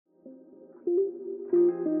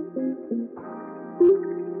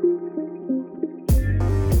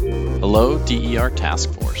Hello, DER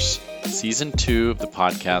Task Force. Season 2 of the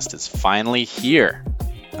podcast is finally here.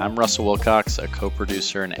 I'm Russell Wilcox, a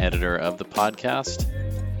co-producer and editor of the podcast.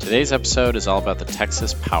 Today's episode is all about the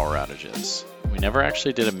Texas power outages. We never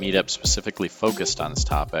actually did a meetup specifically focused on this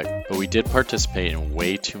topic, but we did participate in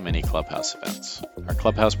way too many Clubhouse events. Our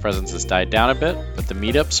Clubhouse presence has died down a bit, but the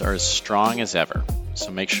meetups are as strong as ever. So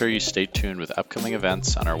make sure you stay tuned with upcoming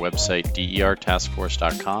events on our website,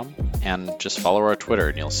 dertaskforce.com, and just follow our Twitter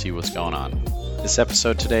and you'll see what's going on. This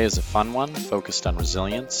episode today is a fun one, focused on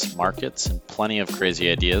resilience, markets, and plenty of crazy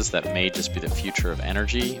ideas that may just be the future of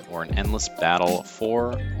energy or an endless battle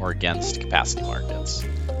for or against capacity markets.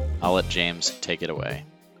 I'll let James take it away.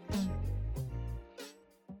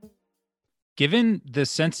 Given the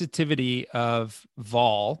sensitivity of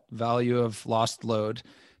vol, value of lost load,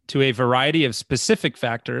 to a variety of specific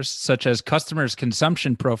factors, such as customers'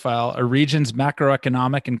 consumption profile, a region's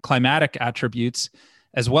macroeconomic and climatic attributes,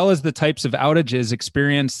 as well as the types of outages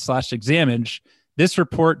experienced/examined, this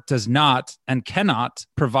report does not and cannot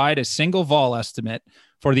provide a single vol estimate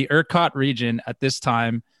for the ERCOT region at this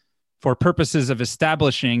time for purposes of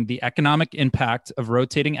establishing the economic impact of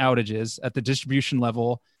rotating outages at the distribution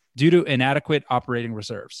level due to inadequate operating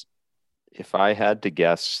reserves. If I had to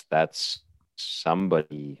guess, that's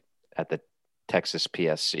somebody at the Texas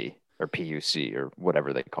PSC or PUC or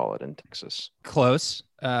whatever they call it in Texas. Close.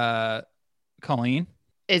 Colleen?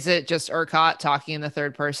 Is it just ERCOT talking in the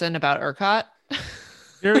third person about ERCOT?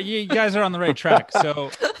 You guys are on the right track.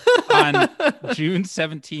 So on June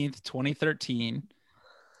 17th, 2013,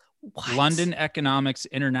 London Economics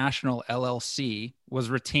International LLC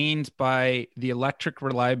was retained by the Electric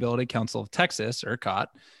Reliability Council of Texas, ERCOT,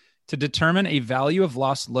 to determine a value of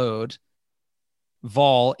lost load,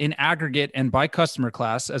 vol, in aggregate and by customer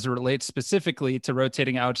class as it relates specifically to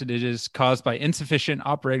rotating outages caused by insufficient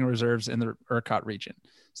operating reserves in the ERCOT region.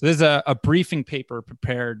 So this is a briefing paper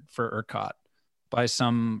prepared for ERCOT by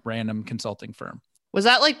some random consulting firm. Was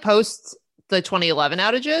that like post the 2011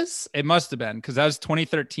 outages? It must have been, because that was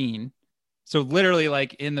 2013. So literally,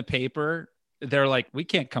 like in the paper, they're like, we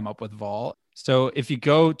can't come up with vol. So if you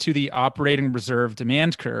go to the operating reserve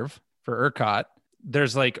demand curve for ERCOT,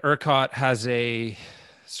 there's like ERCOT has a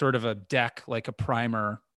sort of a deck, like a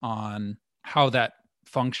primer on how that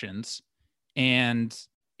functions. And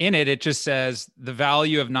in it, it just says the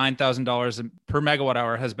value of $9,000 per megawatt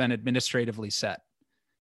hour has been administratively set.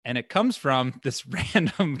 And it comes from this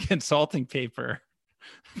random consulting paper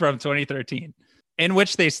from 2013, in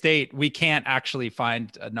which they state we can't actually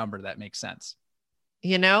find a number that makes sense.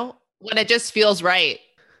 You know, when it just feels right.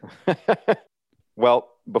 Well,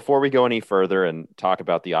 before we go any further and talk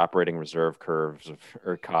about the operating reserve curves of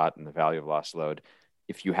ERCOT and the value of lost load,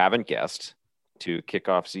 if you haven't guessed, to kick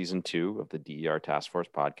off season 2 of the DER Task Force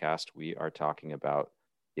podcast, we are talking about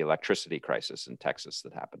the electricity crisis in Texas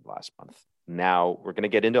that happened last month. Now, we're going to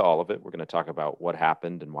get into all of it. We're going to talk about what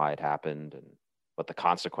happened and why it happened and what the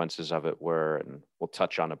consequences of it were. And we'll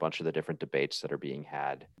touch on a bunch of the different debates that are being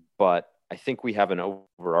had. But I think we have an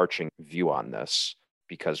overarching view on this,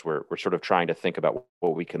 because we're sort of trying to think about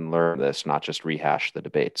what we can learn from this, not just rehash the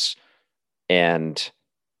debates. And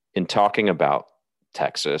in talking about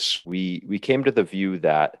Texas, we came to the view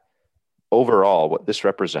that overall, what this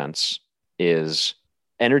represents is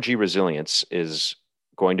energy resilience is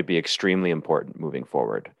going to be extremely important moving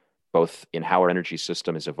forward, both in how our energy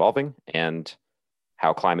system is evolving and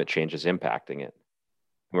how climate change is impacting it.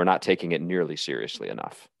 We're not taking it nearly seriously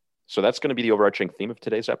enough. So that's going to be the overarching theme of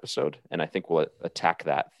today's episode. And I think we'll attack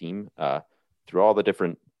that theme through all the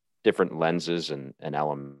different lenses and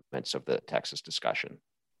elements of the Texas discussion.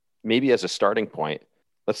 Maybe as a starting point,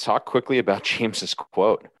 let's talk quickly about James's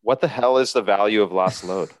quote. What the hell is the value of lost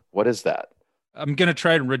load? What is that? I'm going to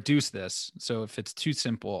try and reduce this. So if it's too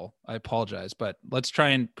simple, I apologize, but let's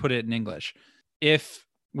try and put it in English. If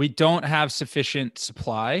we don't have sufficient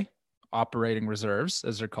supply, operating reserves,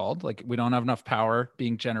 as they're called, like we don't have enough power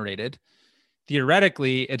being generated,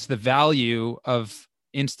 theoretically, it's the value of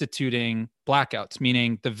instituting blackouts,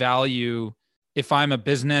 meaning the value, if I'm a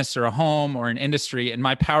business or a home or an industry and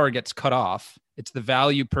my power gets cut off, it's the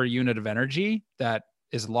value per unit of energy that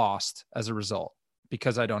is lost as a result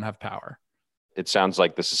because I don't have power. It sounds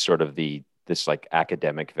like this is sort of this like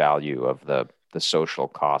academic value of the social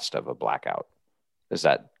cost of a blackout. Is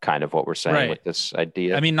that kind of what we're saying with this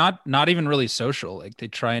idea? I mean, not even really social. Like they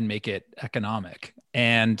try and make it economic.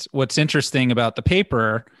 And what's interesting about the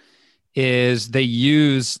paper is they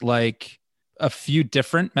use like a few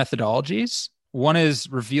different methodologies. One is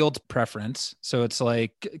revealed preference. So it's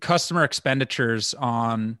like customer expenditures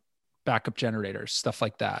on backup generators, stuff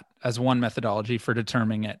like that, as one methodology for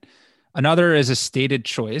determining it. Another is a stated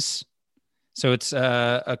choice. So it's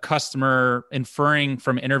a customer inferring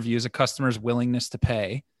from interviews a customer's willingness to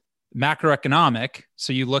pay. Macroeconomic,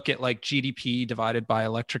 so you look at like GDP divided by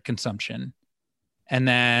electric consumption. And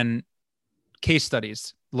then case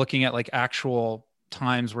studies, looking at like actual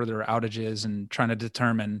times where there are outages and trying to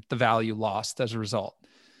determine the value lost as a result.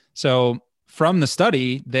 So from the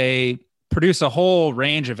study, they produce a whole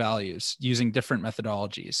range of values using different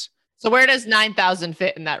methodologies. So where does 9,000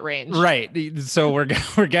 fit in that range? Right. So we're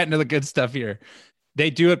getting to the good stuff here. They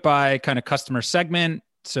do it by kind of customer segment.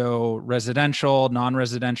 So residential,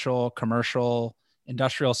 non-residential, commercial,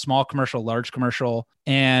 industrial, small commercial, large commercial.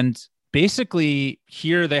 And basically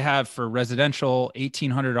here they have for residential,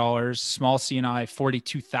 $1,800, small C&I,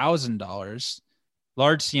 $42,000,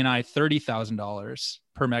 large C&I, $30,000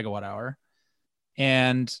 per megawatt hour.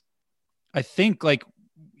 And I think like,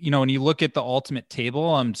 when you look at the ultimate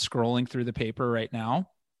table, I'm scrolling through the paper right now,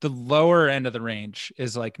 the lower end of the range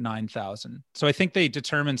is like 9,000. So I think they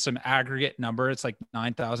determined some aggregate number. It's like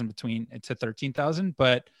 9,000 between to 13,000,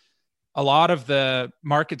 but a lot of the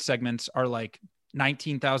market segments are like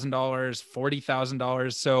 $19,000,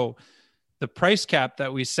 $40,000. So the price cap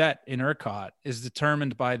that we set in ERCOT is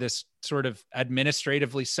determined by this sort of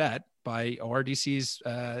administratively set by ORDC's,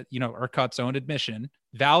 ERCOT's own admission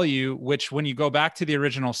value, which when you go back to the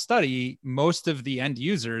original study, most of the end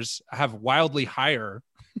users have wildly higher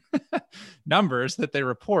numbers that they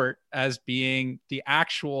report as being the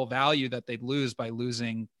actual value that they'd lose by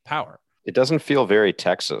losing power. It doesn't feel very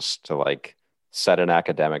Texas to like set an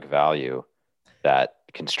academic value that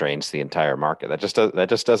constrains the entire market. That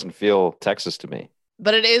just doesn't feel Texas to me.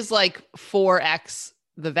 But it is like 4x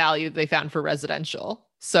the value they found for residential.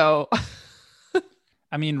 So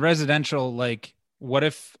I mean, residential, like what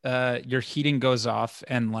if your heating goes off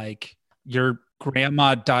and like your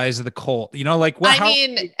grandma dies of the cold? Like what?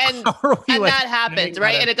 And that happens,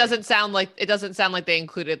 right? And it doesn't sound like they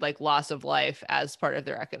included like loss of life as part of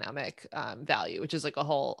their economic value, which is like a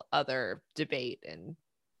whole other debate in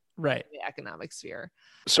the economic sphere.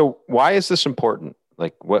 So why is this important?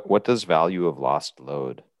 Like what does value of lost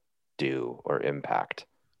load do or impact?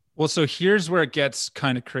 Well, so here's where it gets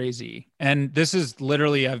kind of crazy. And this is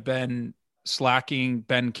literally, I've been slacking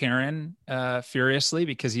Ben Karen furiously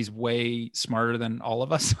because he's way smarter than all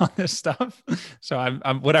of us on this stuff. So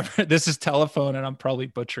I'm whatever, this is telephone and I'm probably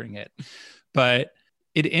butchering it. But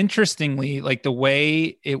it interestingly, like the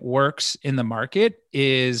way it works in the market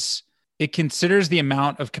is it considers the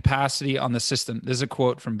amount of capacity on the system. This is a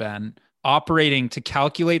quote from Ben. Operating to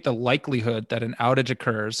calculate the likelihood that an outage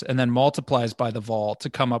occurs and then multiplies by the vol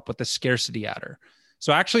to come up with the scarcity adder.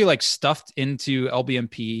 So actually like stuffed into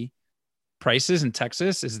LBMP prices in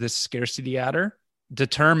Texas is this scarcity adder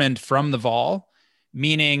determined from the vol,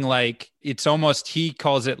 meaning like it's almost, he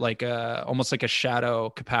calls it like almost like a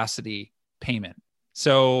shadow capacity payment.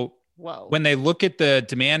 So when they look at the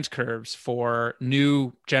demand curves for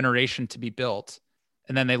new generation to be built,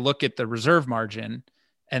 and then they look at the reserve margin,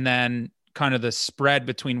 and then kind of the spread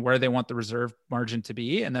between where they want the reserve margin to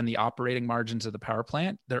be and then the operating margins of the power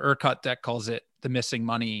plant, the ERCOT deck calls it the missing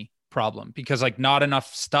money problem, because like not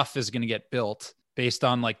enough stuff is going to get built based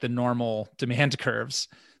on like the normal demand curves.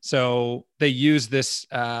 So they use this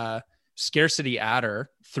scarcity adder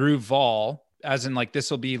through vol, as in like this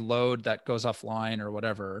will be load that goes offline or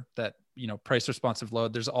whatever, that, price responsive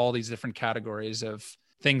load. There's all these different categories of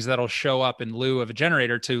things that'll show up in lieu of a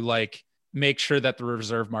generator to like make sure that the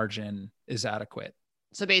reserve margin is adequate.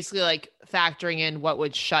 So basically like factoring in what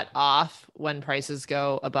would shut off when prices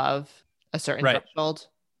go above a certain threshold.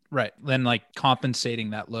 Right. Then like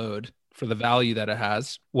compensating that load for the value that it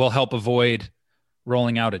has will help avoid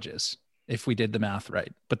rolling outages if we did the math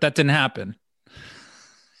right. But that didn't happen.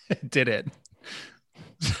 Did it?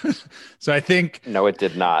 So I think no, it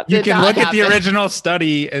did not. You can look at the original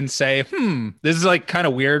study and say, this is like kind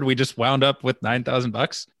of weird. We just wound up with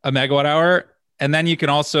 $9,000 a megawatt hour. And then you can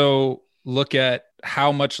also look at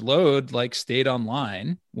how much load like stayed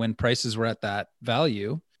online when prices were at that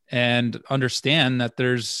value and understand that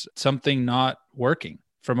there's something not working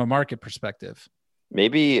from a market perspective.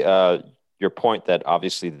 Maybe your point that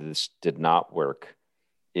obviously this did not work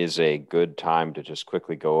is a good time to just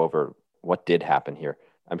quickly go over what did happen here.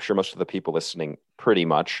 I'm sure most of the people listening pretty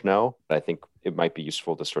much know, but I think it might be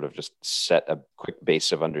useful to sort of just set a quick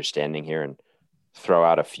base of understanding here and throw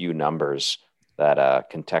out a few numbers that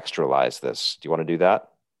contextualize this. Do you want to do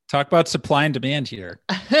that? Talk about supply and demand here.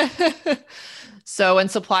 So when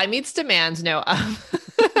supply meets demand, no.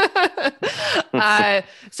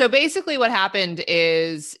 So basically what happened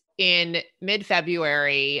is in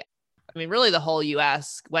mid-February, I mean, really the whole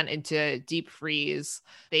US went into deep freeze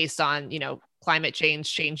based on, climate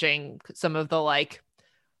change changing some of the like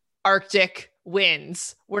Arctic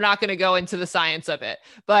winds. We're not going to go into the science of it,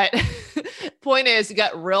 but point is, it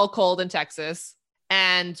got real cold in Texas.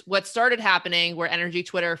 And what started happening where energy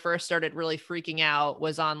Twitter first started really freaking out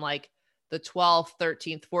was on like the 12th,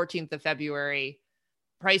 13th, 14th of February.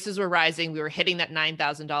 Prices were rising. We were hitting that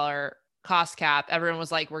 $9,000 cost cap. Everyone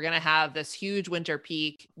was like, we're going to have this huge winter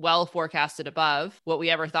peak, well forecasted above what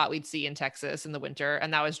we ever thought we'd see in Texas in the winter.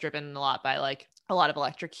 And that was driven a lot by like a lot of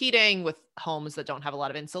electric heating with homes that don't have a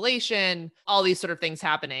lot of insulation, all these sort of things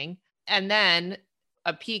happening. And then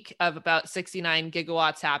a peak of about 69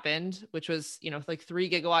 gigawatts happened, which was, like 3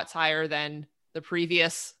 gigawatts higher than the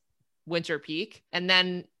previous winter peak. And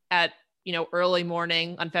then at, early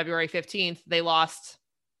morning on February 15th, they lost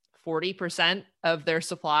 40% of their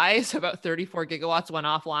supply. So about 34 gigawatts went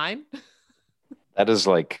offline. That is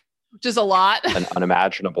like just a lot. An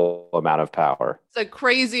unimaginable amount of power. It's a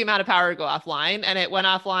crazy amount of power to go offline, and it went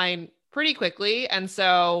offline pretty quickly. And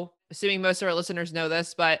so, assuming most of our listeners know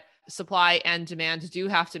this, but supply and demand do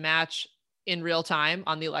have to match in real time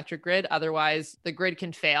on the electric grid. Otherwise, the grid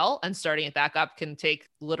can fail, and starting it back up can take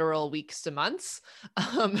literal weeks to months.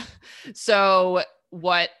 So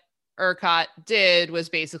what ERCOT did was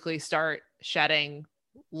basically start shedding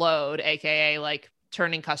load, aka like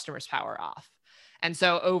turning customers' power off. And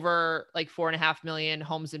so over like 4.5 million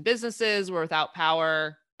homes and businesses were without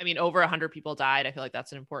power. I mean, over 100 people died. I feel like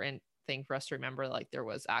that's an important thing for us to remember. Like there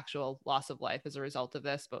was actual loss of life as a result of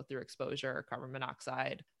this, both through exposure, carbon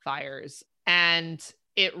monoxide, fires. And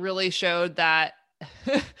it really showed that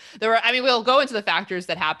we'll go into the factors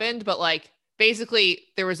that happened, but like basically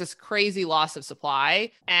there was this crazy loss of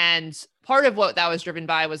supply. And part of what that was driven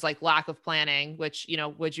by was like lack of planning, which,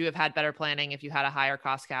 would you have had better planning if you had a higher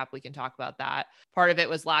cost cap? We can talk about that. Part of it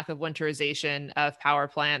was lack of winterization of power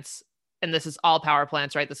plants. And this is all power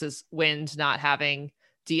plants, right? This is wind not having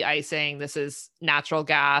de-icing. This is natural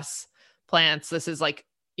gas plants. This is like,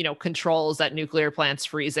 controls that nuclear plants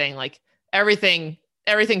freezing, like everything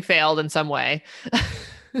failed in some way.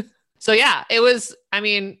 So yeah, it was,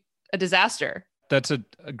 a disaster. That's a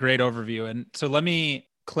great overview. And so let me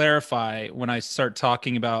clarify when I start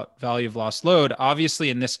talking about value of lost load. Obviously,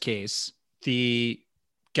 in this case, the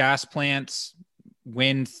gas plants,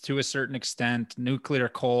 wind to a certain extent, nuclear,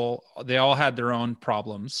 coal, they all had their own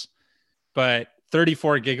problems. But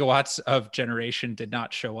 34 gigawatts of generation did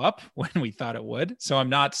not show up when we thought it would. So I'm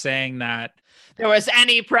not saying that there was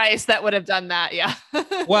any price that would have done that. Yeah.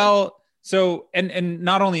 Well, so, and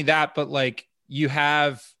not only that, but like, you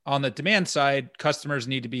have on the demand side, customers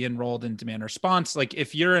need to be enrolled in demand response. Like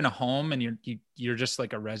if you're in a home and you're just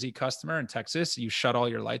like a resi customer in Texas, you shut all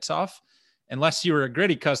your lights off. Unless you were a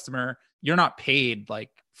gritty customer, you're not paid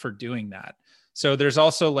like for doing that. So there's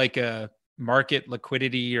also like a market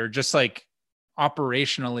liquidity or just like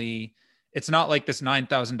operationally, it's not like this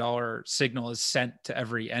 $9,000 signal is sent to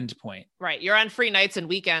every endpoint. Right. You're on free nights and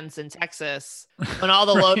weekends in Texas when all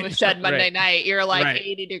the load was shed Monday night. You're like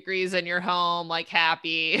 80 degrees in your home, like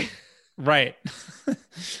happy. Right. Free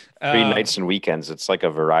nights and weekends. It's like a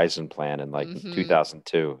Verizon plan in like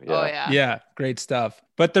 2002. Yeah. Oh, yeah. Yeah. Great stuff.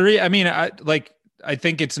 But I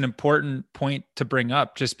think it's an important point to bring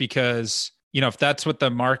up just because, if that's what the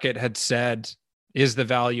market had said is the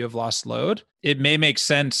value of lost load, it may make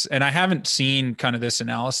sense. And I haven't seen kind of this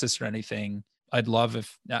analysis or anything. I'd love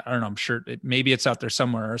if, I don't know, I'm sure maybe it's out there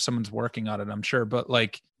somewhere or someone's working on it, I'm sure. But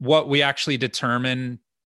like what we actually determine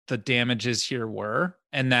the damages here were,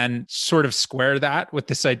 and then sort of square that with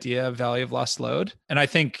this idea of value of lost load. And I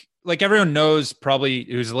think like everyone knows probably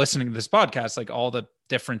who's listening to this podcast, like all the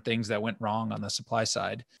different things that went wrong on the supply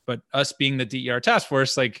side. But us being the DER task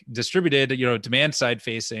force, like distributed, demand side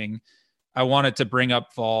facing, I wanted to bring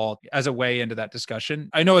up vol as a way into that discussion.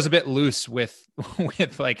 I know it's a bit loose with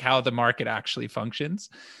like how the market actually functions,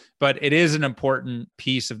 but it is an important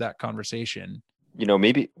piece of that conversation.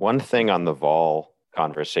 Maybe one thing on the vol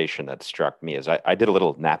conversation that struck me is I did a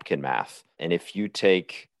little napkin math. And if you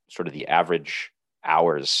take sort of the average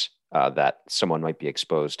hours that someone might be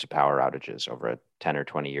exposed to power outages over a 10 or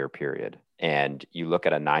 20 year period, and you look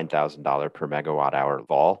at a $9,000 per megawatt hour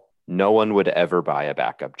vol, no one would ever buy a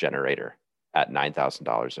backup generator at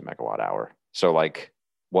 $9,000 a megawatt hour. So like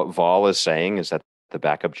what vol is saying is that the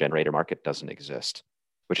backup generator market doesn't exist,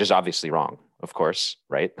 which is obviously wrong, of course,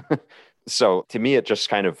 right? So to me, it just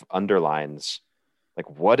kind of underlines like,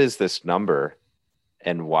 what is this number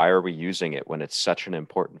and why are we using it when it's such an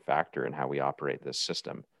important factor in how we operate this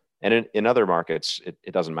system? And in other markets,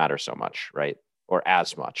 it doesn't matter so much, right? Or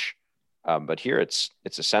as much. But here it's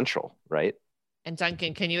essential, right? And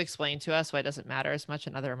Duncan, can you explain to us why it doesn't matter as much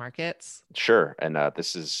in other markets? Sure. And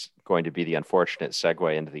this is going to be the unfortunate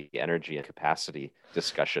segue into the energy and capacity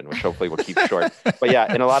discussion, which hopefully we'll keep short. But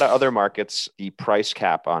yeah, in a lot of other markets, the price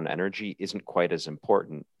cap on energy isn't quite as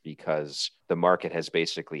important because the market has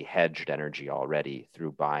basically hedged energy already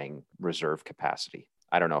through buying reserve capacity.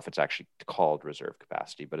 I don't know if it's actually called reserve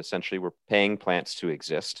capacity, but essentially we're paying plants to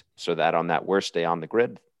exist so that on that worst day on the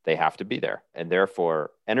grid, they have to be there. And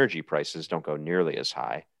therefore, energy prices don't go nearly as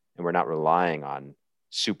high. And we're not relying on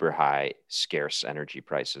super high, scarce energy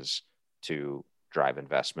prices to drive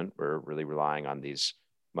investment. We're really relying on these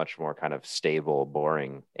much more kind of stable,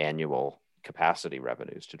 boring annual capacity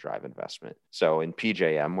revenues to drive investment. So in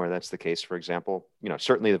PJM, where that's the case, for example,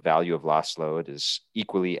 certainly the value of lost load is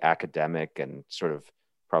equally academic and sort of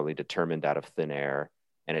probably determined out of thin air.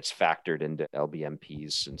 And it's factored into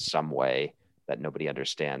LBMPs in some way that nobody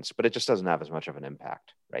understands, but it just doesn't have as much of an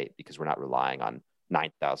impact, right? Because we're not relying on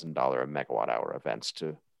 $9,000 a megawatt hour events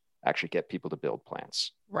to actually get people to build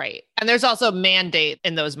plants. Right. And there's also mandate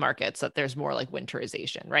in those markets that there's more like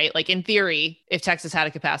winterization, right? Like in theory, if Texas had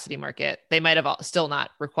a capacity market, they might have still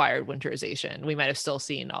not required winterization. We might have still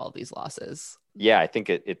seen all of these losses. Yeah, I think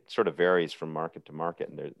it sort of varies from market to market.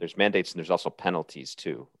 And there's mandates and there's also penalties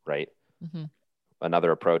too, right? Mm-hmm.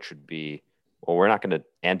 Another approach would be, well, we're not going to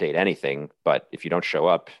mandate anything, but if you don't show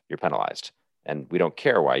up, you're penalized. And we don't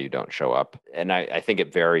care why you don't show up. And I think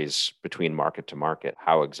it varies between market to market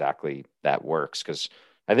how exactly that works. Because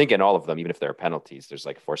I think in all of them, even if there are penalties, there's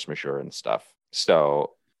like force majeure and stuff.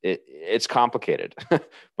 So it's complicated.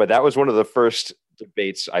 But that was one of the first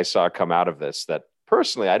debates I saw come out of this that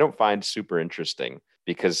personally I don't find super interesting,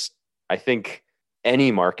 because I think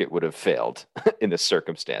any market would have failed in this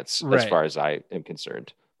circumstance, as far as I am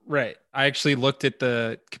concerned. Right. I actually looked at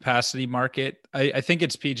the capacity market. I think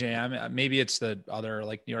it's PJM. Maybe it's the other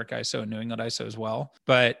like New York ISO and New England ISO as well.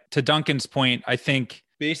 But to Duncan's point, I think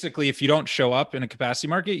basically if you don't show up in a capacity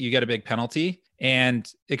market, you get a big penalty.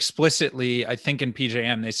 And explicitly, I think in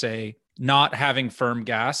PJM, they say not having firm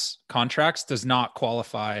gas contracts does not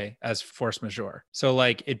qualify as force majeure. So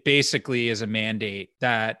like it basically is a mandate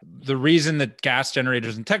that the reason that gas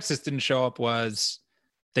generators in Texas didn't show up was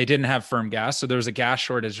they didn't have firm gas. So there was a gas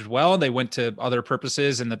shortage as well. They went to other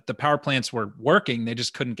purposes and the power plants were working. They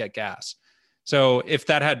just couldn't get gas. So if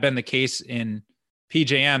that had been the case in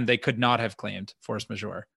PJM, they could not have claimed force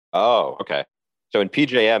majeure. Oh, okay. So in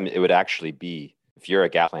PJM, it would actually be, if you're a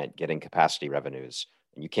gas plant getting capacity revenues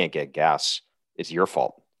and you can't get gas, it's your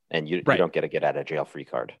fault. And you don't get a get out of jail free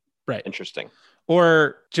card. Right. Interesting.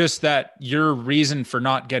 Or just that your reason for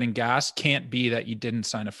not getting gas can't be that you didn't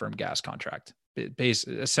sign a firm gas contract.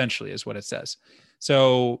 Essentially is what it says.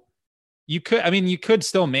 So you could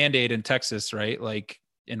still mandate in Texas, right? Like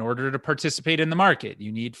in order to participate in the market,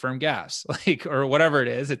 you need firm gas, like, or whatever it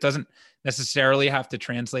is. It doesn't necessarily have to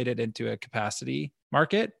translate it into a capacity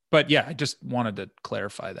market. But yeah, I just wanted to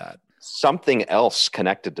clarify that. Something else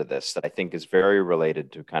connected to this that I think is very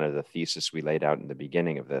related to kind of the thesis we laid out in the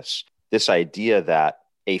beginning of this idea that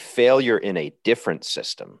a failure in a different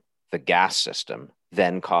system, the gas system,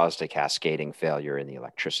 then caused a cascading failure in the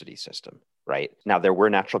electricity system, right? Now, there were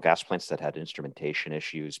natural gas plants that had instrumentation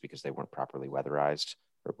issues because they weren't properly weatherized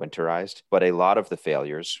or winterized, but a lot of the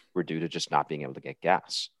failures were due to just not being able to get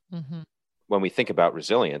gas. Mm-hmm. When we think about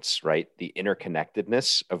resilience, right, the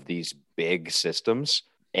interconnectedness of these big systems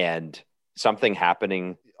and something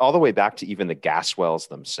happening all the way back to even the gas wells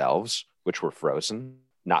themselves, which were frozen,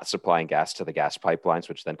 not supplying gas to the gas pipelines,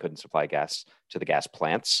 which then couldn't supply gas to the gas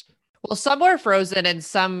plants. Well, some were frozen and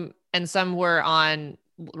some were on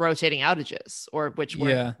rotating outages, or which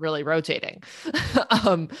weren't really rotating.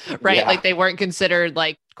 Right. Yeah. Like they weren't considered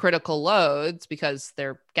like critical loads because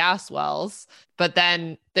they're gas wells. But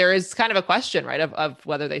then there is kind of a question, right, of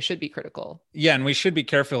whether they should be critical. Yeah. And we should be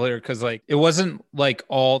careful here because like it wasn't like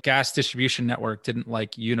all gas distribution network didn't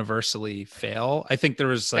like universally fail. I think there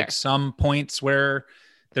was like some points where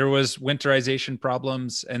there was winterization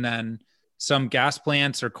problems, and then some gas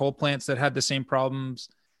plants or coal plants that had the same problems.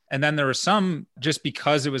 And then there were some, just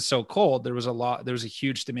because it was so cold, there was a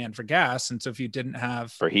huge demand for gas. And so if you didn't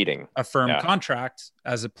have for heating a firm contract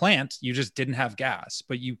as a plant, you just didn't have gas,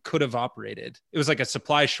 but you could have operated. It was like a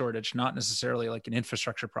supply shortage, not necessarily like an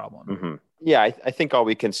infrastructure problem. Mm-hmm. Yeah. I think all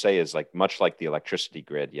we can say is like, much like the electricity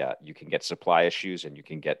grid, yeah, you can get supply issues and you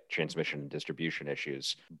can get transmission and distribution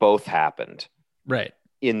issues. Both happened. Right.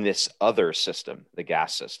 In this other system, the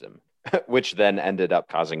gas system, which then ended up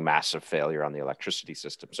causing massive failure on the electricity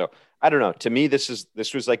system. So I don't know. To me, this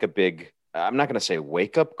was like a big, I'm not going to say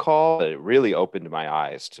wake up call, but it really opened my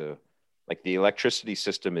eyes to like the electricity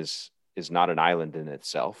system is is not an island in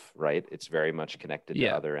itself, right? It's very much connected to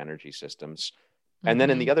other energy systems. And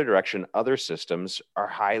then in the other direction, other systems are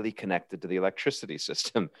highly connected to the electricity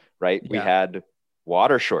system, right? We had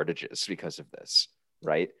water shortages because of this,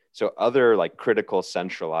 right? So other like critical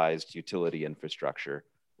centralized utility infrastructure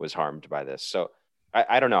was harmed by this. So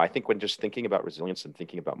I don't know. I think when just thinking about resilience and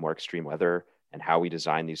thinking about more extreme weather and how we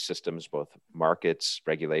design these systems, both markets,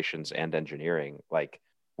 regulations, and engineering, like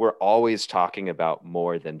we're always talking about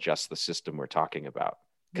more than just the system we're talking about,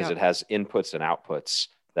 because it has inputs and outputs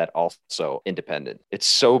that also independent. It's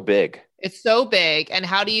so big. It's so big. And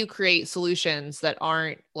how do you create solutions that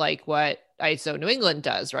aren't like what ISO New England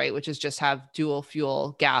does, right? Which is just have dual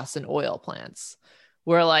fuel gas and oil plants,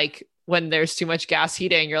 where like when there's too much gas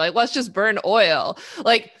heating, you're like, let's just burn oil.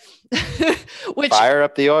 Like, which fire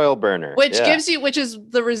up the oil burner, which gives you, which is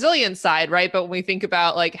the resilience side, right? But when we think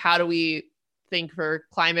about like, how do we think for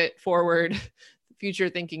climate forward, future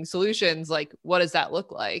thinking solutions, like what does that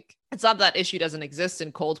look like? It's not that issue doesn't exist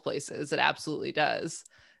in cold places. It absolutely does.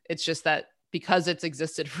 It's just that because it's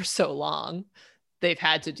existed for so long, they've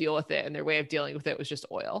had to deal with it. And their way of dealing with it was just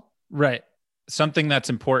oil. Right. Something that's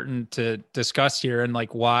important to discuss here, and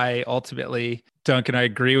like why ultimately, Duncan, I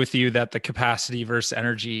agree with you that the capacity versus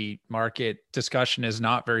energy market discussion is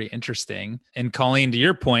not very interesting. And Colleen, to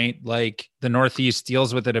your point, like the Northeast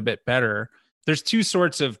deals with it a bit better. There's two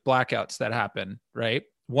sorts of blackouts that happen, right?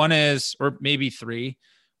 One is, or maybe three.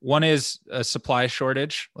 One is a supply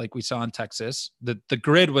shortage, like we saw in Texas. The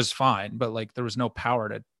grid was fine, but like there was no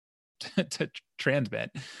power to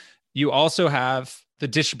transmit. You also have the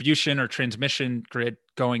distribution or transmission grid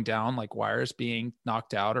going down, like wires being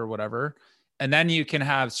knocked out or whatever. And then you can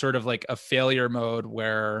have sort of like a failure mode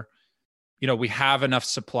where, you know, we have enough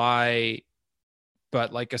supply,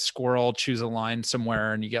 but like a squirrel chews a line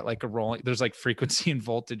somewhere and you get like a rolling, there's like frequency and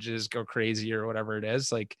voltages go crazy or whatever it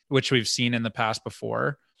is, like, which we've seen in the past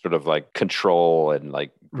before. Sort of like control and like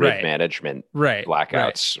grid management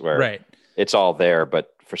blackouts where it's all there,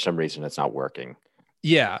 but for some reason it's not working.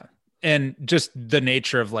 Yeah. And just the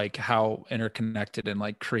nature of like how interconnected and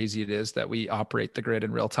like crazy it is that we operate the grid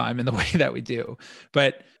in real time in the way that we do.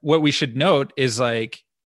 But what we should note is like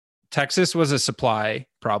Texas was a supply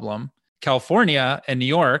problem. California and New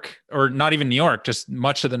York, or not even New York, just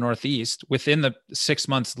much of the Northeast within the 6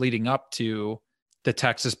 months leading up to the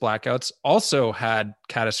Texas blackouts also had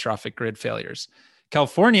catastrophic grid failures.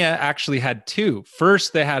 California actually had two.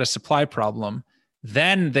 First, they had a supply problem.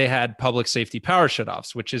 Then they had public safety power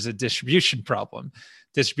shutoffs, which is a distribution problem.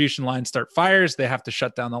 Distribution lines start fires. They have to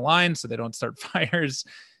shut down the line so they don't start fires.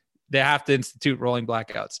 They have to institute rolling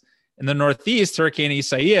blackouts. In the Northeast, Hurricane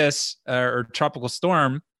Isaias or tropical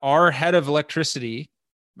storm, our head of electricity,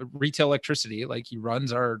 retail electricity, like he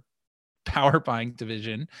runs our power buying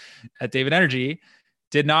division at David Energy,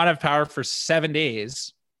 did not have power for 7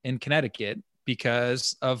 days in Connecticut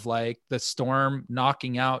because of like the storm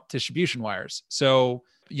knocking out distribution wires. So,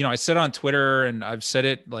 you know, I said on Twitter and I've said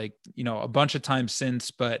it like, you know, a bunch of times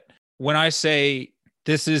since, but when I say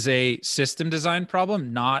this is a system design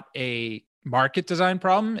problem, not a market design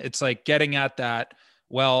problem, it's like getting at that.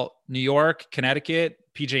 Well, New York, Connecticut,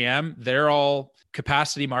 PJM, they're all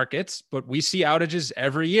capacity markets, but we see outages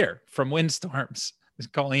every year from windstorms.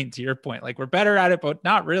 Colleen, to your point, like we're better at it, but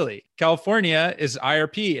not really. California is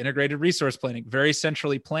IRP, integrated resource planning, very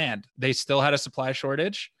centrally planned. They still had a supply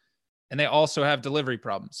shortage and they also have delivery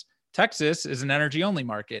problems. Texas is an energy only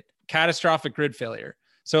market, catastrophic grid failure.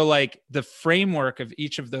 So like the framework of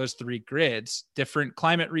each of those three grids, different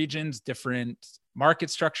climate regions, different market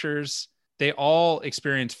structures, they all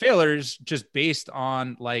experience failures just based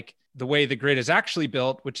on like the way the grid is actually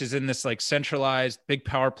built, which is in this like centralized big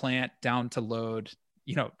power plant down to load,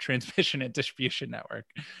 you know, transmission and distribution network,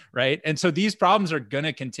 right? And so these problems are going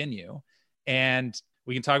to continue. And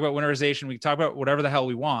we can talk about winterization. We can talk about whatever the hell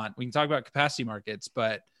we want. We can talk about capacity markets,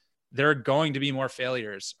 but there are going to be more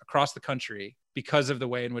failures across the country because of the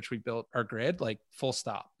way in which we built our grid, like full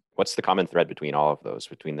stop. What's the common thread between all of those,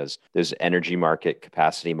 between those energy market,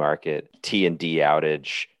 capacity market, T&D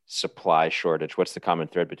outage, supply shortage? What's the common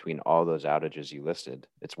thread between all those outages you listed?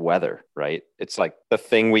 It's weather, right? It's like the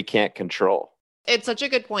thing we can't control. It's such a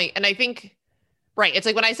good point. And I think, right, it's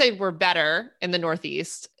like when I say we're better in the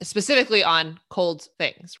Northeast, specifically on cold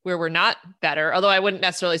things, where we're not better, although I wouldn't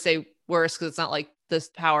necessarily say worse because it's not like this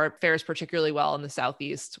power fares particularly well in the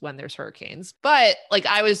Southeast when there's hurricanes. But like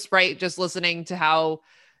I was right just listening to how,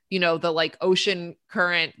 you know, the like ocean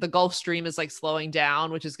current, the Gulf Stream is like slowing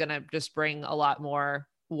down, which is going to just bring a lot more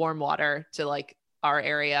warm water to like our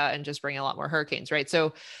area and just bring a lot more hurricanes, right?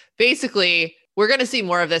 So basically, we're going to see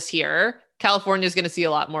more of this here. California is going to see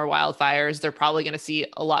a lot more wildfires. They're probably going to see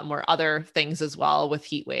a lot more other things as well with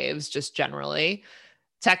heat waves, just generally.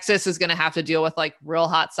 Texas is going to have to deal with like real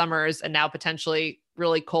hot summers and now potentially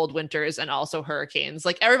really cold winters and also hurricanes.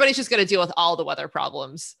 Like everybody's just going to deal with all the weather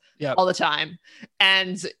problems all the time.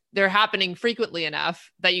 And they're happening frequently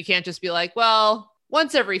enough that you can't just be like, well,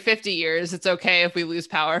 once every 50 years, it's okay if we lose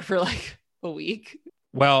power for like a week.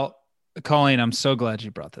 Well, Colleen, I'm so glad you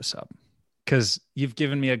brought this up because you've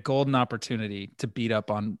given me a golden opportunity to beat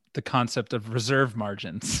up on the concept of reserve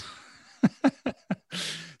margins.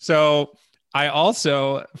 So I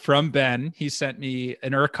also, from Ben, he sent me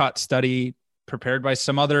an ERCOT study prepared by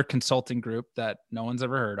some other consulting group that no one's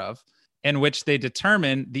ever heard of, in which they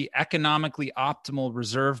determine the economically optimal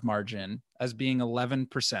reserve margin as being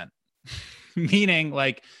 11%, meaning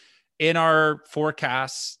like in our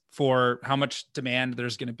forecasts for how much demand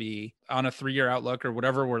there's going to be on a 3-year outlook or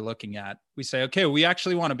whatever we're looking at, we say, okay, we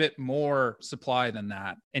actually want a bit more supply than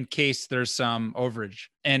that in case there's some overage.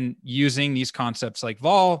 And using these concepts like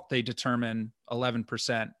vol, they determine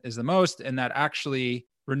 11% is the most. And that actually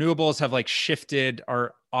renewables have like shifted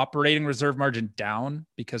our operating reserve margin down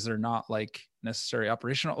because they're not like necessarily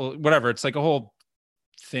operational, whatever. It's like a whole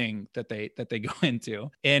thing that they go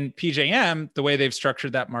into. In PJM, the way they've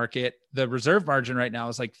structured that market, the reserve margin right now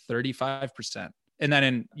is like 35%. And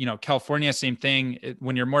then in, California, same thing.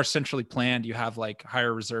 When you're more centrally planned, you have like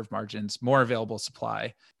higher reserve margins, more available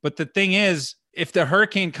supply. But the thing is, if the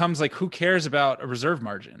hurricane comes, like who cares about a reserve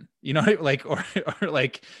margin? Like, or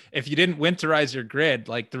like if you didn't winterize your grid,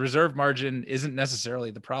 like the reserve margin isn't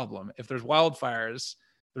necessarily the problem. If there's wildfires,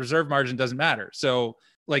 the reserve margin doesn't matter. So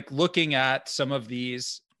like looking at some of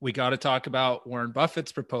these, we got to talk about Warren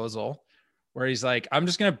Buffett's proposal where he's like, I'm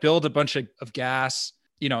just going to build a bunch of gas,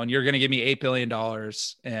 and you're going to give me $8 billion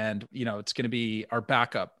and, it's going to be our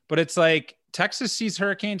backup. But it's like Texas sees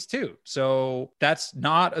hurricanes too. So that's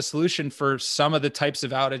not a solution for some of the types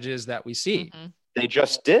of outages that we see. Mm-hmm. They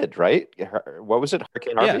just did, right? What was it?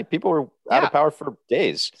 Hurricane Harvey? Yeah. People were out of power for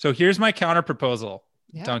days. So here's my counter proposal,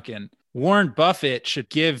 Duncan. Warren Buffett should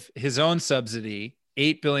give his own subsidy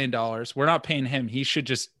 $8 billion. We're not paying him. He should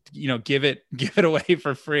just, give it away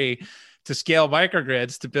for free to scale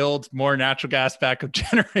microgrids to build more natural gas backup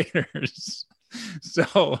generators.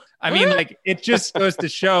 So, I mean, like, it just goes to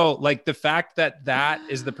show, like, the fact that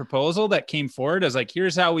is the proposal that came forward as like,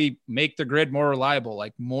 here's how we make the grid more reliable,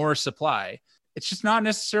 like more supply. It's just not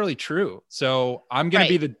necessarily true. So I'm going to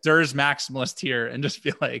be the DERS maximalist here and just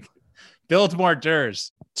be like, build more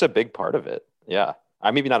DERS. It's a big part of it. Yeah.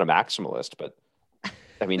 I'm maybe not a maximalist, but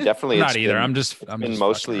I mean, definitely not either. I'm just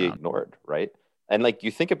mostly ignored, right? And like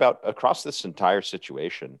you think about across this entire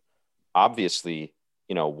situation, obviously,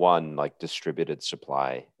 one, like distributed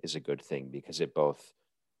supply is a good thing because it both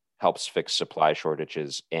helps fix supply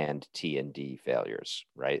shortages and T&D failures,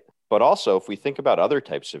 right? But also, if we think about other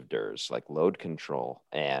types of DERs like load control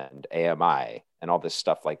and AMI and all this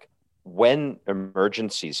stuff, like when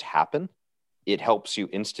emergencies happen, it helps you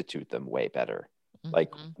institute them way better.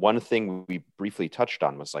 Like one thing we briefly touched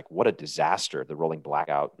on was like what a disaster the rolling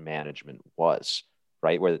blackout management was,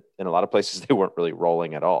 right? Where in a lot of places they weren't really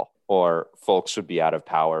rolling at all, or folks would be out of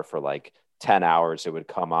power for like 10 hours. It would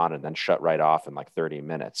come on and then shut right off in like 30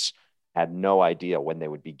 minutes. Had no idea when they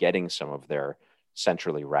would be getting some of their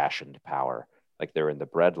centrally rationed power. Like they're in the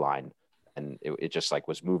bread line and it just like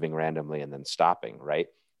was moving randomly and then stopping, right?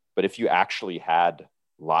 But if you actually had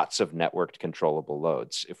lots of networked controllable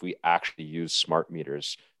loads, if we actually use smart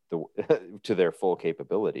meters to their full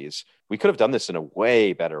capabilities, we could have done this in a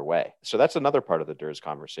way better way. So that's another part of the DERS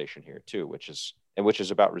conversation here too, which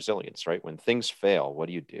is about resilience, right? When things fail, what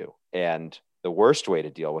do you do? And the worst way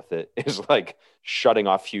to deal with it is like shutting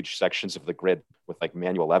off huge sections of the grid with like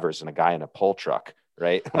manual levers and a guy in a pull truck,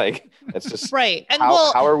 right? Like it's just right. And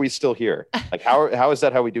how are we still here? Like how is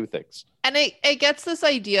that how we do things? And it gets this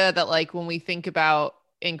idea that like when we think about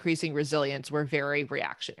increasing resilience, we're very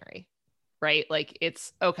reactionary, right? Like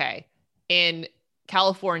it's okay. In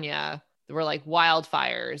California, there were like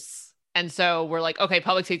wildfires. And so we're like, okay,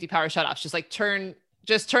 public safety power shutoffs,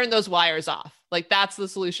 just turn those wires off. Like that's the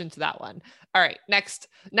solution to that one. All right, next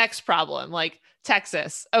problem, like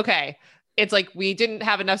Texas. Okay. It's like we didn't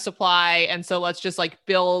have enough supply. And so let's just like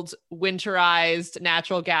build winterized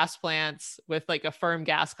natural gas plants with like a firm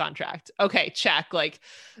gas contract. Okay, check. Like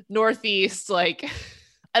Northeast, like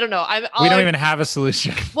I don't know. We don't even have a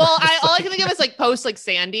solution. Well, all I can think of is like post like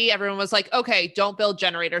Sandy, everyone was like, okay, don't build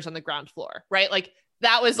generators on the ground floor, right? Like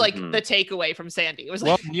That was like Mhm. the takeaway from Sandy. It was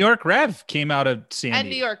Well, like, New York Rev came out of Sandy. and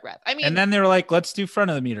New York Rev. I mean, And then they were like, let's do front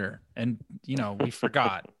of the meter. And, we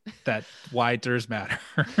forgot that why DERs matter.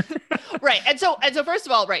 right. And so first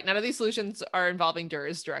of all, right, none of these solutions are involving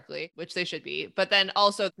DERs directly, which they should be. But then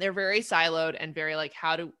also they're very siloed and very like,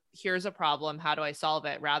 here's a problem, how do I solve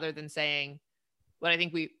it? Rather than saying what I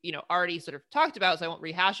think we, already sort of talked about, so I won't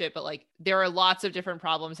rehash it, but like there are lots of different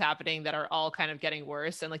problems happening that are all kind of getting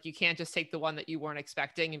worse. And like you can't just take the one that you weren't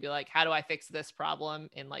expecting and be like, how do I fix this problem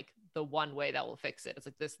in like the one way that will fix it? It's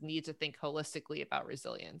like this need to think holistically about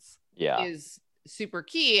resilience is super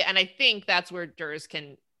key. And I think that's where DERs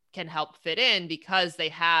can help fit in, because they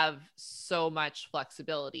have so much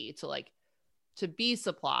flexibility to be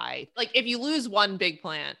supply. Like if you lose one big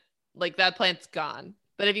plant, like that plant's gone.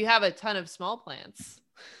 But if you have a ton of small plants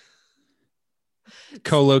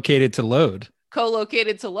Co-located to load,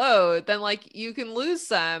 then like you can lose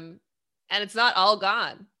some and it's not all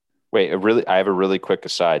gone. Wait, I have a really quick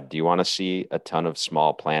aside. Do you want to see a ton of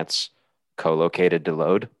small plants co-located to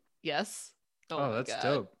load? Yes. oh, my that's God.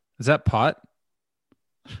 dope. Is that pot?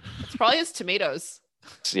 It's probably his tomatoes.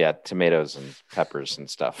 Yeah, tomatoes and peppers and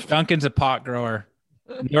stuff. Duncan's a pot grower.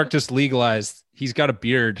 New York just legalized. He's got a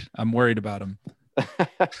beard. I'm worried about him.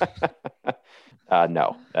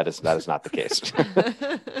 No, that is not the case.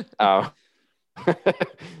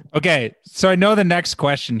 Okay, so I know the next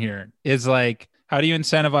question here is like, how do you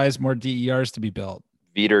incentivize more DERs to be built?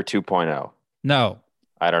 Veeder 2.0. No.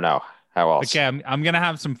 I don't know. How else? Okay, I'm going to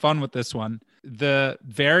have some fun with this one. The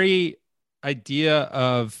very idea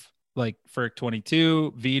of like FERC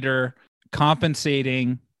 22, Veeder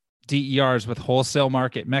compensating DERs with wholesale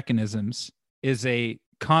market mechanisms is a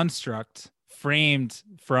construct framed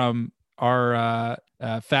from our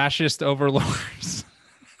fascist overlords.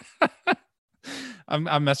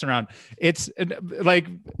 I'm messing around. It's like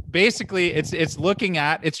basically it's looking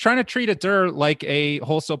at, it's trying to treat a DER like a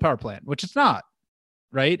wholesale power plant, which it's not,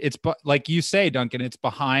 right? It's like you say, Duncan, it's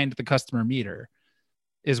behind the customer meter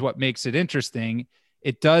is what makes it interesting.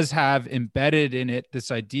 It does have embedded in it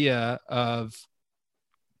this idea of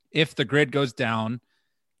if the grid goes down,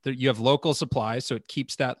 you have local supply, so it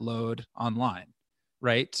keeps that load online,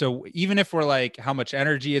 right? So even if we're like how much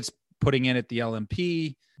energy it's putting in at the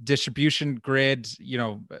LMP, distribution grid,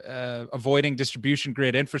 avoiding distribution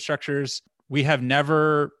grid infrastructures, we have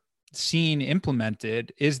never seen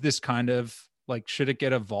implemented is this kind of like, should it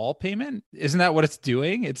get a vol payment? Isn't that what it's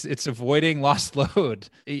doing? It's avoiding lost load.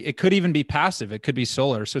 It could even be passive. It could be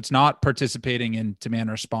solar. So it's not participating in demand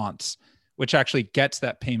response, which actually gets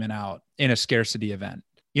that payment out in a scarcity event.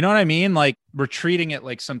 You know what I mean? Like we're treating it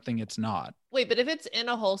like something it's not. Wait, but if it's in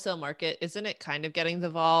a wholesale market, isn't it kind of getting the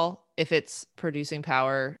vol if it's producing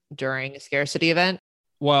power during a scarcity event?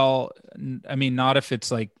 Well, I mean, not if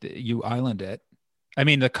it's like you island it. I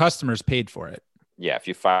mean, the customer's paid for it. Yeah, if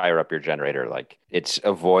you fire up your generator, like it's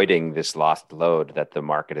avoiding this lost load that the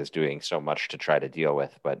market is doing so much to try to deal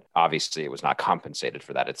with. But obviously it was not compensated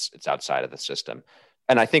for that. It's outside of the system.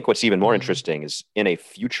 And I think what's even more interesting is in a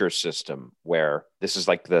future system where this is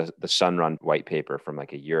like the Sunrun white paper from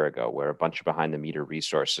like a year ago, where a bunch of behind the meter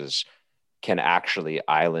resources can actually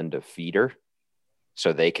island a feeder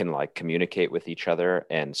so they can like communicate with each other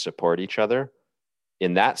and support each other.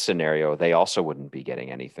 In that scenario, they also wouldn't be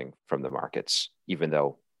getting anything from the markets, even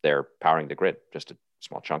though they're powering the grid, just a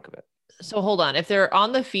small chunk of it. So hold on. If they're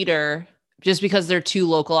on the feeder, just because they're too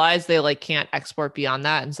localized, they like can't export beyond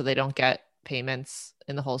that. And so they don't get payments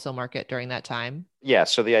in the wholesale market during that time. Yeah.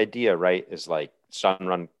 So the idea, right, is like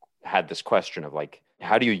Sunrun had this question of like,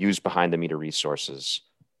 how do you use behind the meter resources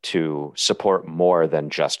to support more than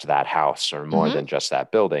just that house or more than just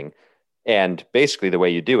that building? And basically the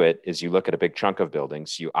way you do it is you look at a big chunk of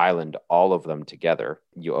buildings, you island all of them together,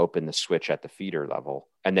 you open the switch at the feeder level,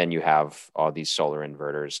 and then you have all these solar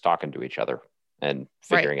inverters talking to each other and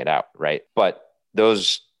figuring it out, right? But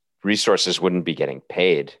those resources wouldn't be getting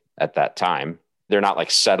paid at that time. They're not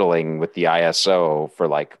like settling with the ISO for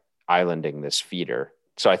like islanding this feeder.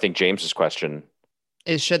 So I think James's question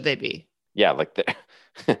is, should they be? Yeah, like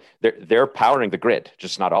they're powering the grid,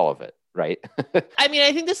 just not all of it. Right. I mean,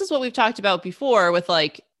 I think this is what we've talked about before with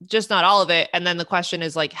like, just not all of it. And then the question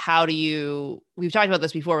is like, we've talked about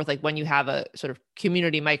this before with like when you have a sort of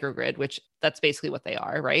community microgrid, which that's basically what they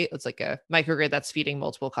are, right? It's like a microgrid that's feeding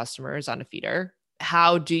multiple customers on a feeder.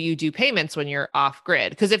 How do you do payments when you're off grid?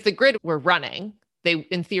 Because if the grid were running, they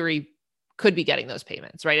in theory could be getting those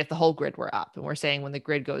payments, right? If the whole grid were up, and we're saying when the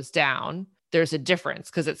grid goes down, there's a difference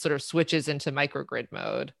because it sort of switches into microgrid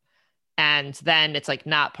mode. And then it's like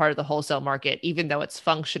not part of the wholesale market, even though it's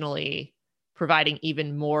functionally providing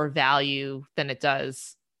even more value than it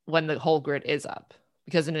does when the whole grid is up.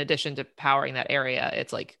 because in addition to powering that area,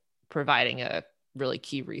 it's like providing a really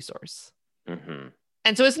key resource. Mm-hmm.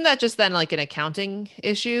 And so isn't that just then like an accounting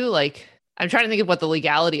issue? Like, I'm trying to think of what the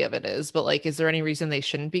legality of it is, but like, is there any reason they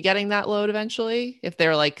shouldn't be getting that load eventually if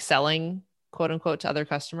they're like selling, quote unquote, to other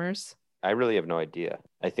customers? I really have no idea.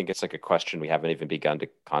 I think it's like a question we haven't even begun to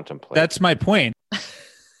contemplate. That's my point.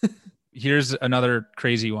 Here's another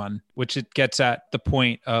crazy one, which it gets at the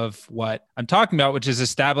point of what I'm talking about, which is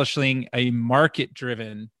establishing a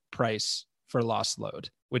market-driven price for lost load,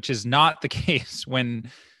 which is not the case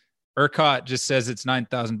when ERCOT just says it's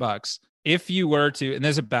 $9,000. If you were to, and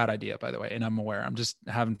this is a bad idea, by the way, and I'm aware, I'm just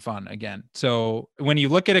having fun again. So when you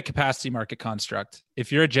look at a capacity market construct,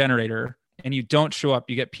 if you're a generator and you don't show up,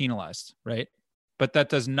 you get penalized, right? But that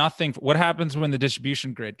does nothing. What happens when the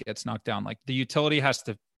distribution grid gets knocked down? Like the utility has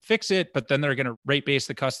to fix it, but then they're going to rate base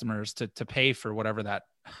the customers to pay for whatever that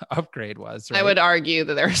upgrade was. Right? I would argue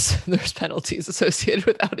that there's penalties associated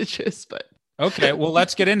with outages, but okay, well,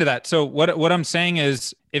 let's get into that. So what I'm saying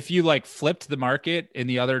is, if you like flipped the market in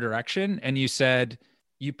the other direction and you said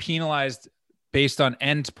you penalized based on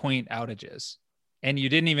endpoint outages, and you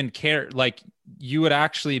didn't even care, like you would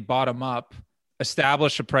actually bottom up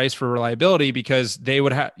establish a price for reliability, because they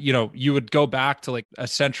would have, you would go back to like a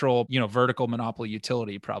central, vertical monopoly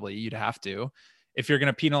utility. Probably you'd have to, if you're going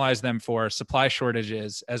to penalize them for supply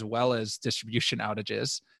shortages as well as distribution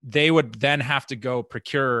outages. They would then have to go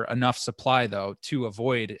procure enough supply though to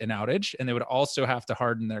avoid an outage. And they would also have to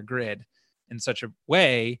harden their grid in such a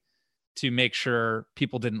way to make sure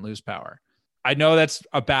people didn't lose power. I know that's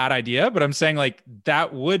a bad idea, but I'm saying like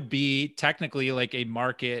that would be technically like a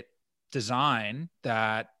market design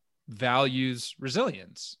that values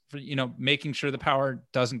resilience for, making sure the power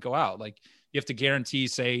doesn't go out. Like you have to guarantee,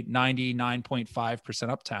 say, 99.5%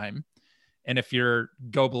 uptime. And if you're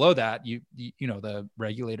go below that, you the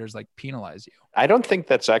regulators like penalize you. I don't think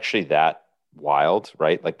that's actually that wild,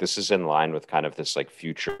 right? Like this is in line with kind of this like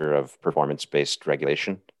future of performance-based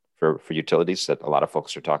regulation for utilities that a lot of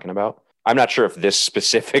folks are talking about. I'm not sure if this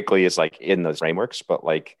specifically is like in those frameworks, but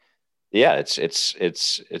like, yeah, it's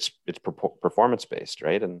performance based,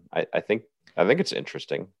 right? And I think it's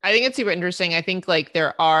interesting. I think it's super interesting. I think like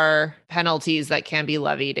there are penalties that can be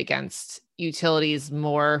levied against utilities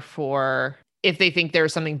more for if they think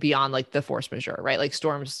there's something beyond like the force majeure, right? Like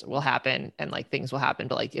storms will happen and like things will happen,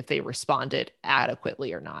 but like if they responded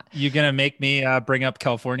adequately or not. You gonna make me bring up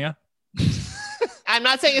California? I'm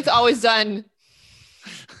not saying it's always done.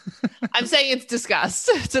 I'm saying it's discussed.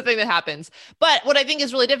 It's a thing that happens. But what I think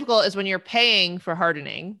is really difficult is when you're paying for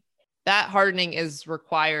hardening, that hardening is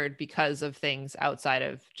required because of things outside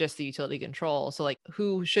of just the utility control. So like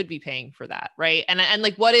who should be paying for that, right? And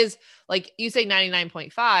like what is, like you say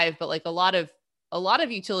 99.5, but like a lot of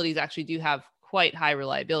utilities actually do have quite high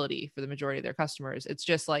reliability for the majority of their customers. It's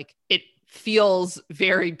just like it feels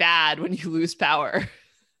very bad when you lose power.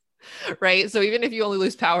 Right? So even if you only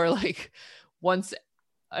lose power like once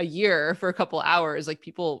a year for a couple hours, like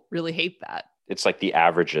people really hate that. It's like the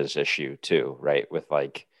averages issue too, right? With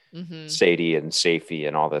like SAIDI and SAIFI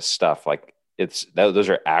and all this stuff. Like those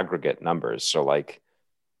are aggregate numbers. So like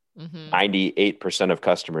 98% of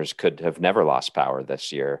customers could have never lost power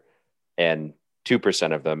this year, and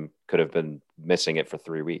 2% of them could have been missing it for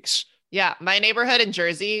 3 weeks. Yeah. My neighborhood in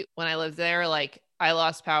Jersey, when I lived there, like I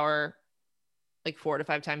lost power like 4 to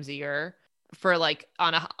 5 times a year. For like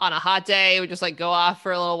on a hot day, it would just like go off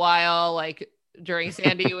for a little while. Like during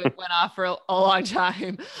Sandy, it went off for a long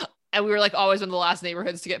time. And we were like always one of the last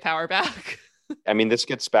neighborhoods to get power back. I mean, this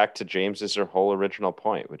gets back to James's whole original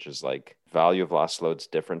point, which is like value of lost load's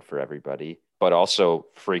different for everybody, but also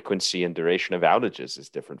frequency and duration of outages is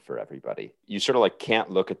different for everybody. You sort of like can't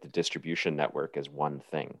look at the distribution network as one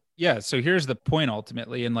thing. Yeah. So here's the point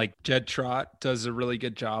ultimately. And like Jed Trott does a really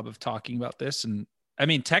good job of talking about this. And I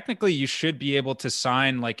mean, technically you should be able to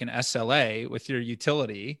sign like an SLA with your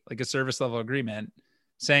utility, like a service level agreement,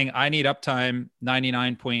 saying I need uptime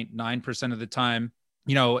 99.9% of the time.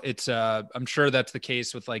 It's I'm sure that's the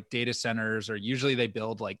case with like data centers, or usually they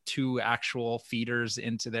build like 2 actual feeders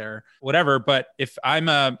into their whatever. But if I'm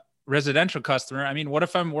a residential customer, I mean, what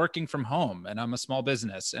if I'm working from home and I'm a small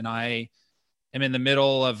business and I am in the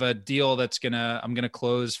middle of a deal I'm going to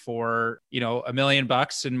close for, $1 million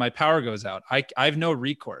and my power goes out. I have no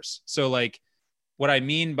recourse. So like what I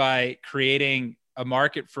mean by creating a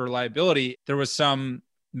market for reliability, there was some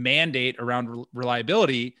mandate around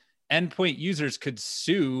reliability. Endpoint users could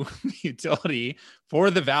sue the utility for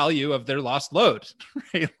the value of their lost load,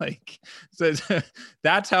 right? Like, so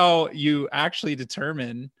that's how you actually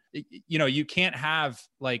determine, you can't have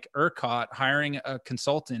like ERCOT hiring a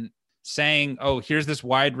consultant saying, oh, here's this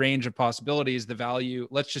wide range of possibilities. The value,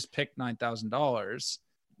 let's just pick $9,000,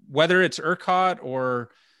 whether it's ERCOT or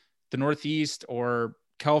the Northeast or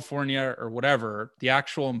California or whatever the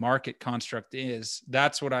actual market construct is.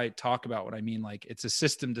 That's what I talk about when I mean like it's a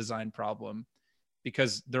system design problem,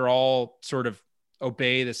 because they're all sort of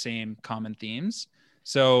obey the same common themes.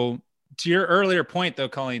 So to your earlier point though,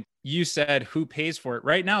 Colleen, you said who pays for it.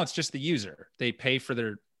 Right now, it's just the user. They pay for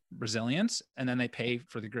their resilience and then they pay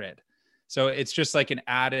for the grid. So it's just like an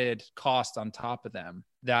added cost on top of them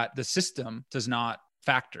that the system does not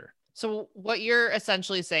factor. So what you're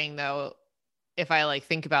essentially saying though, if I like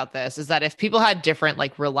think about this, is that if people had different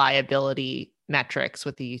like reliability metrics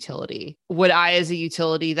with the utility, would I as a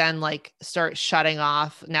utility then like start shutting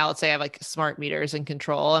off? Now let's say I have like smart meters in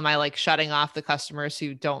control. Am I like shutting off the customers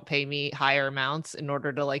who don't pay me higher amounts in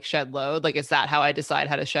order to like shed load? Like, is that how I decide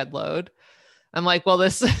how to shed load? I'm like, well,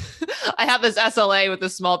 this, I have this SLA with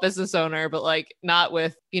this small business owner, but like not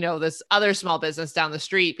with, this other small business down the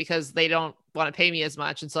street because they don't want to pay me as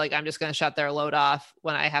much. And so like, I'm just going to shut their load off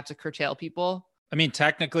when I have to curtail people. I mean,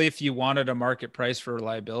 technically, if you wanted a market price for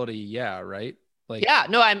reliability, yeah, right? Like, yeah,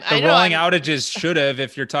 no, I know rolling outages should have,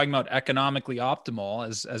 if you're talking about economically optimal,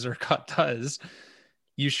 as ERCOT does,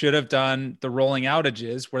 you should have done the rolling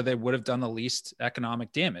outages where they would have done the least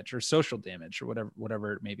economic damage or social damage or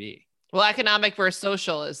whatever it may be. Well, economic versus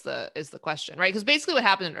social is the question, right? Because basically what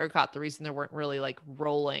happened in ERCOT, the reason there weren't really like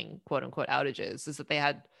rolling quote unquote outages is that they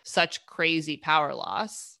had such crazy power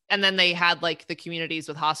loss. And then they had like the communities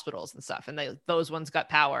with hospitals and stuff. And those ones got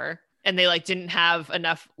power and they like didn't have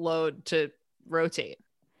enough load to rotate.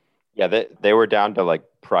 Yeah, they were down to like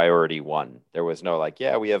priority 1. There was no like,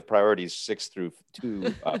 yeah, we have priorities 6 through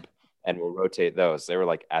 2 up and we'll rotate those. They were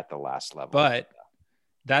like at the last level. But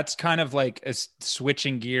that's kind of like a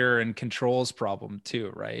switching gear and controls problem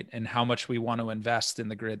too, right? And how much we want to invest in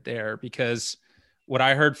the grid there. Because what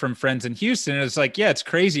I heard from friends in Houston is like, yeah, it's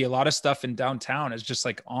crazy. A lot of stuff in downtown is just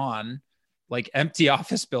like on like empty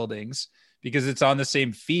office buildings because it's on the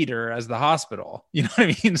same feeder as the hospital. You know what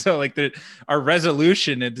I mean? So like our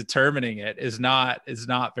resolution in determining it is not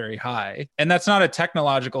very high. And that's not a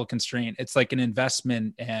technological constraint. It's like an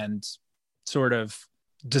investment and sort of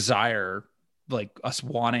desire, like us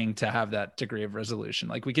wanting to have that degree of resolution.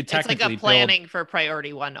 Like we could technically, it's like a planning for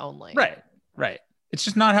priority 1 only. Right. It's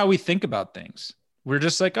just not how we think about things. We're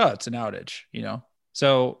just like, oh, it's an outage,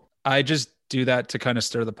 So I just do that to kind of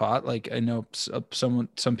stir the pot. Like I know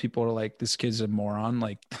some people are like, this kid's a moron.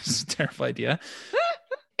 Like this is a terrible idea.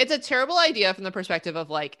 It's a terrible idea from the perspective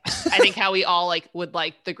of like, I think how we all like would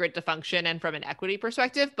like the grid to function and from an equity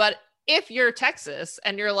perspective. But if you're Texas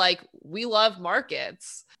and you're like, we love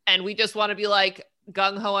markets and we just want to be like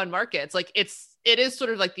gung ho on markets, like it is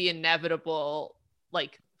sort of like the inevitable,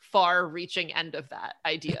 like far reaching end of that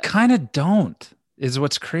idea. Kind of don't. Is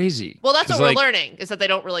what's crazy. Well, that's what we're learning is that they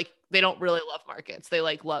don't really love markets. They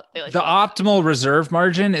like the optimal reserve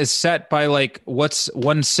margin is set by like what's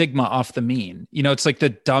 1 sigma off the mean. It's like the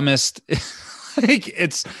dumbest. Like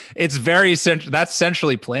it's very that's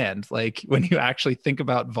centrally planned. Like when you actually think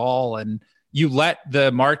about vol and you let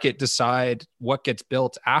the market decide what gets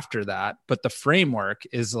built after that, but the framework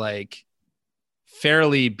is like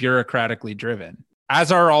fairly bureaucratically driven,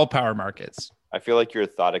 as are all power markets. I feel like your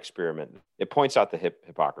thought experiment, it points out the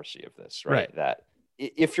hypocrisy of this, right? That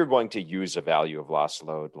if you're going to use a value of lost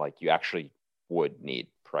load, like you actually would need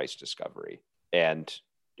price discovery. And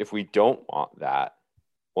if we don't want that,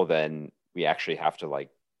 well, then we actually have to like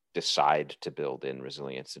decide to build in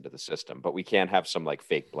resilience into the system, but we can't have some like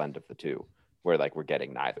fake blend of the two where like we're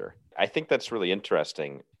getting neither. I think that's really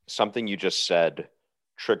interesting. Something you just said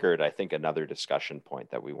triggered, I think, another discussion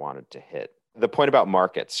point that we wanted to hit. The point about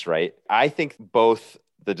markets, right? I think both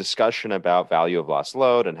the discussion about value of lost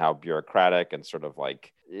load and how bureaucratic and sort of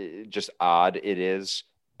like just odd it is,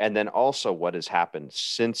 and then also what has happened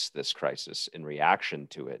since this crisis in reaction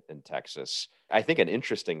to it in Texas. I think an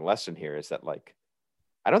interesting lesson here is that like,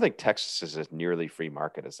 I don't think Texas is as nearly free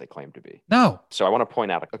market as they claim to be. No. So I want to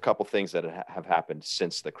point out a couple things that have happened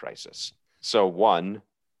since the crisis. So one,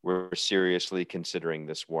 we're seriously considering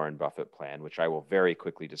this Warren Buffett plan, which I will very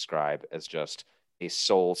quickly describe as just a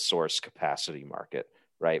sole source capacity market,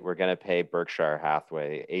 right? We're going to pay Berkshire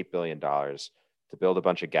Hathaway $8 billion to build a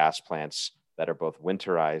bunch of gas plants that are both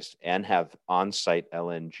winterized and have on-site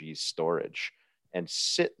LNG storage and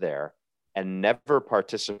sit there and never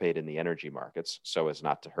participate in the energy markets so as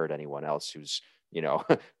not to hurt anyone else who's,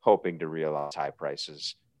 hoping to realize high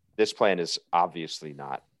prices. This plan is obviously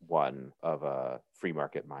not one of a free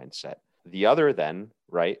market mindset. The other then,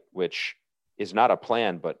 right, which is not a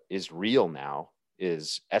plan, but is real now,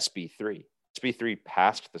 is SB3. SB3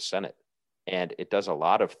 passed the Senate, and it does a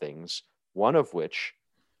lot of things, one of which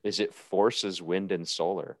is it forces wind and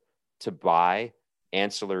solar to buy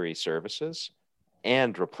ancillary services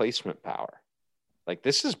and replacement power. Like,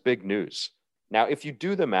 this is big news. Now, if you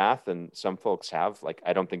do the math, and some folks have, like,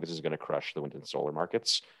 I don't think this is going to crush the wind and solar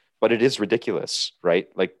markets, but it is ridiculous, right?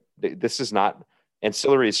 Like, this is not,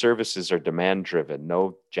 ancillary services are demand driven.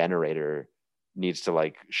 No generator needs to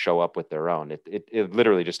like show up with their own. It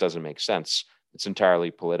literally just doesn't make sense. It's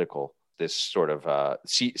entirely political, this sort of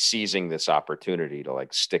seizing this opportunity to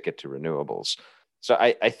like stick it to renewables. So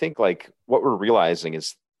I think like what we're realizing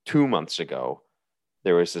is 2 months ago,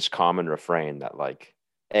 there was this common refrain that like,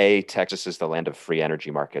 A, Texas is the land of free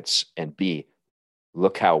energy markets, and B,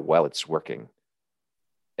 look how well it's working.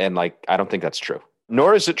 And like, I don't think that's true.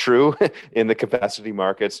 Nor is it true in the capacity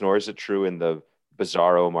markets, nor is it true in the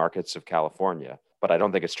bizarro markets of California. But I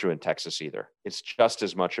don't think it's true in Texas either. It's just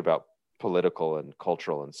as much about political and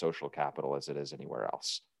cultural and social capital as it is anywhere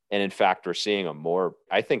else. And in fact, we're seeing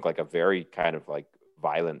I think like a very kind of like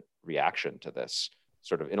violent reaction to this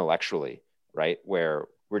sort of intellectually, right? Where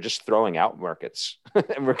we're just throwing out markets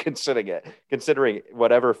and we're considering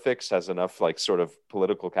whatever fix has enough like sort of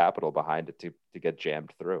political capital behind it to get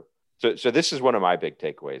jammed through. So this is one of my big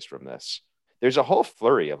takeaways from this. There's a whole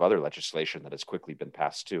flurry of other legislation that has quickly been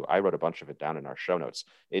passed too. I wrote a bunch of it down in our show notes.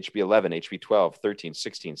 HB 11, HB 12, 13,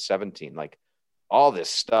 16, 17, like all this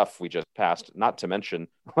stuff we just passed, not to mention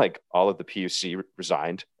like all of the PUC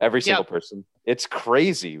resigned, every single person. It's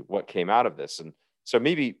crazy what came out of this. And so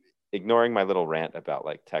maybe ignoring my little rant about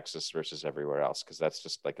like Texas versus everywhere else, because that's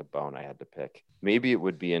just like a bone I had to pick. Maybe it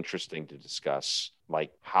would be interesting to discuss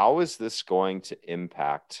like, how is this going to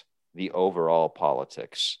impact the overall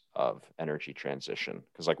politics of energy transition?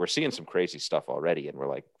 Because like we're seeing some crazy stuff already and we're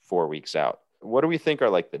like 4 weeks out. What do we think are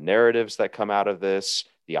like the narratives that come out of this,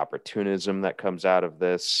 the opportunism that comes out of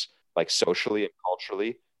this, like socially and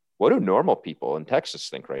culturally? What do normal people in Texas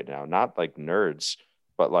think right now? Not like nerds,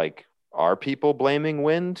 but like, are people blaming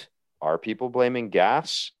wind? Are people blaming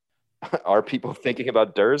gas? Are people thinking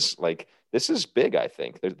about DERS? Like, this is big, I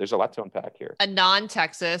think. There's a lot to unpack here. A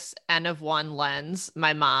non-Texas N of one lens.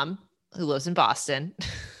 My mom, who lives in Boston,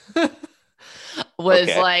 was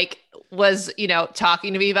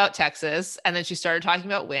talking to me about Texas. And then she started talking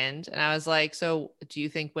about wind. And I was like, so do you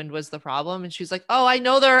think wind was the problem? And she's like, oh, I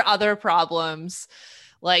know there are other problems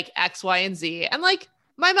like X, Y, and Z. And like,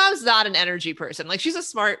 my mom's not an energy person. Like, she's a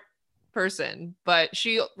smart person, but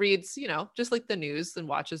she reads, just like the news and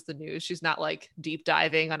watches the news. She's not like deep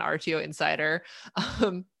diving on RTO Insider.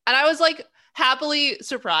 And I was like happily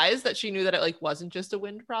surprised that she knew that it like wasn't just a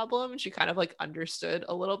wind problem. And she kind of like understood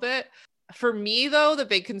a little bit. For me though, the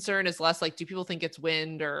big concern is less like, do people think it's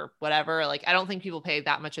wind or whatever? Like, I don't think people pay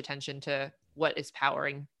that much attention to what is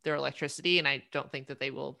powering their electricity. And I don't think that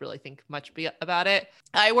they will really think much about it.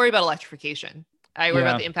 I worry about electrification. I worry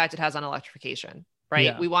about the impact it has on electrification. Right.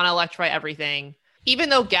 Yeah. We want to electrify everything, even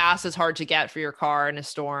though gas is hard to get for your car in a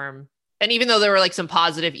storm. And even though there were like some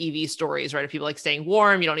positive EV stories, right? Of people like staying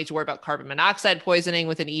warm, you don't need to worry about carbon monoxide poisoning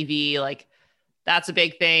with an EV. Like, that's a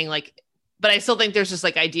big thing. Like, but I still think there's this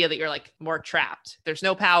like idea that you're like more trapped. There's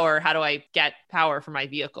no power. How do I get power for my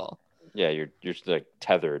vehicle? Yeah. You're like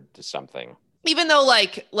tethered to something. Even though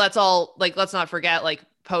like, let's not forget, like,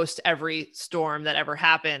 post every storm that ever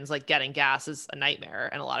happens, like getting gas is a nightmare.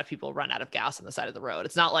 And a lot of people run out of gas on the side of the road.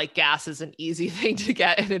 It's not like gas is an easy thing to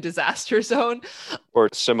get in a disaster zone. Or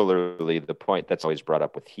similarly, the point that's always brought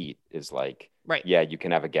up with heat is like, right. Yeah, you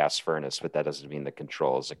can have a gas furnace, but that doesn't mean the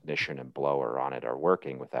controls, ignition and blower on it are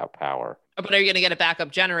working without power. But are you going to get a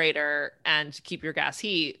backup generator and keep your gas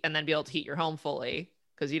heat and then be able to heat your home fully?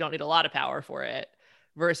 Because you don't need a lot of power for it.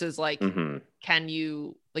 Versus like, can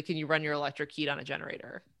you run your electric heat on a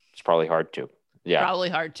generator? It's probably hard to. Yeah, probably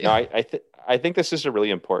hard to. No, I think this is a really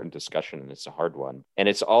important discussion, and it's a hard one, and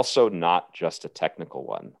it's also not just a technical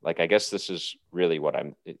one. Like, I guess this is really what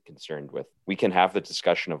I'm concerned with. We can have the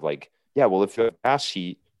discussion of like, yeah, well, if you have gas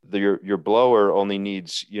heat, your blower only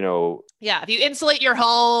needs, Yeah, if you insulate your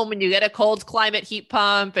home and you get a cold climate heat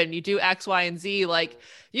pump and you do X, Y, and Z, like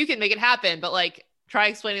you can make it happen. But like, try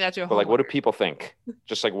explaining that to a homeowner. But like, what do people think?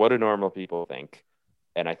 Just like, what do normal people think?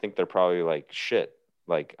 And I think they're probably like, shit,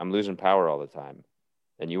 like I'm losing power all the time.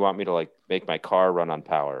 And you want me to like make my car run on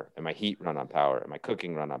power and my heat run on power and my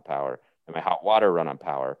cooking run on power and my hot water run on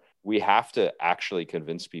power. We have to actually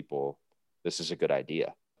convince people this is a good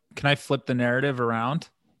idea. Can I flip the narrative around?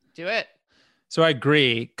 Do it. So I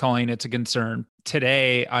agree, calling it a concern.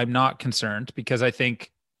 Today, I'm not concerned because I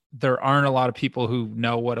think there aren't a lot of people who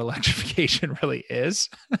know what electrification really is.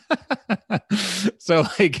 So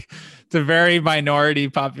like it's a very minority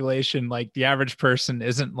population. Like the average person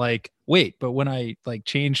isn't like, wait, but when I like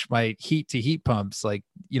change my heat to heat pumps, like,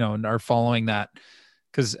 and are following that.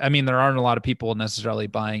 Cause I mean, there aren't a lot of people necessarily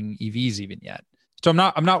buying EVs even yet. So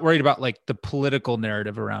I'm not worried about like the political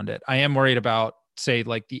narrative around it. I am worried about, say,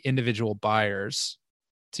 like the individual buyers.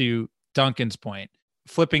 To Duncan's point,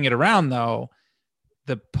 flipping it around though,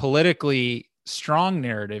 the politically strong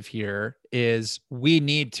narrative here is we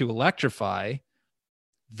need to electrify.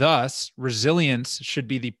 Thus, resilience should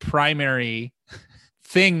be the primary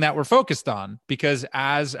thing that we're focused on, because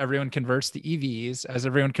as everyone converts to EVs, as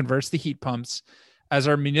everyone converts to heat pumps, as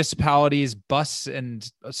our municipalities, bus and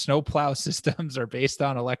snowplow systems are based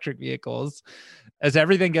on electric vehicles, as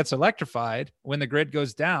everything gets electrified, when the grid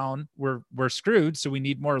goes down, we're screwed. So we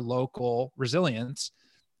need more local resilience.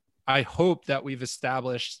 I hope that we've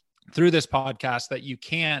established through this podcast that you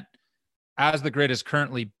can't, as the grid is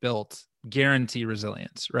currently built, guarantee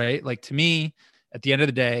resilience, right? Like, to me, at the end of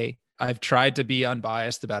the day, I've tried to be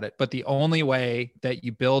unbiased about it, but the only way that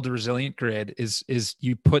you build a resilient grid is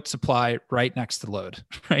you put supply right next to load,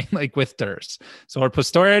 right? Like with DERs. Solar plus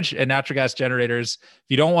storage and natural gas generators. If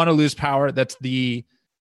you don't want to lose power, that's the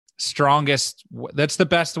strongest, that's the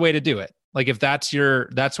best way to do it. Like if that's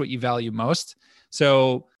what you value most.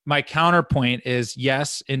 So my counterpoint is,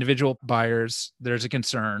 yes, individual buyers, there's a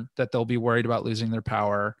concern that they'll be worried about losing their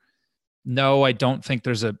power. No, I don't think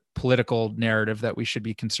there's a political narrative that we should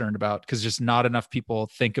be concerned about, because just not enough people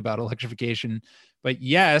think about electrification. But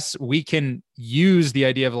yes, we can use the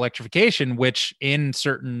idea of electrification, which in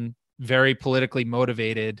certain very politically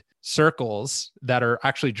motivated circles that are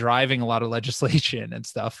actually driving a lot of legislation and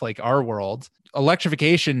stuff like our world,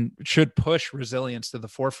 electrification should push resilience to the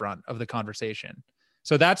forefront of the conversation.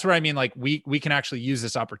 So that's where I mean, like we can actually use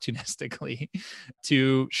this opportunistically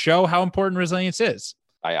to show how important resilience is.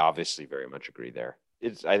 I obviously very much agree there.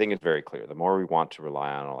 I think it's very clear. The more we want to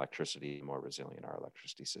rely on electricity, the more resilient our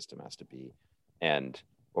electricity system has to be. And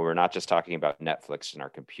well, we're not just talking about Netflix and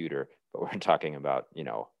our computer, but we're talking about,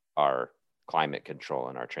 our climate control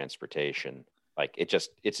and our transportation. Like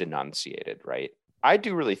it's enunciated, right? I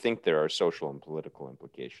do really think there are social and political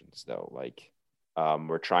implications, though. Like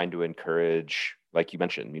we're trying to encourage, like you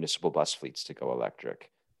mentioned, municipal bus fleets to go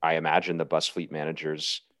electric. I imagine the bus fleet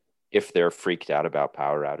managers, if they're freaked out about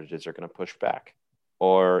power outages, are going to push back.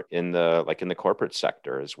 Or in the corporate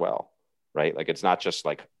sector as well, right? Like it's not just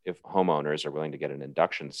like if homeowners are willing to get an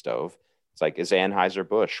induction stove. It's like, is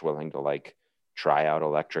Anheuser-Busch willing to like try out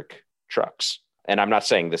electric trucks? And I'm not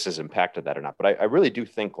saying this has impacted that or not, but I really do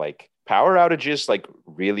think like power outages like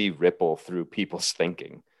really ripple through people's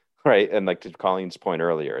thinking, right? And like to Colleen's point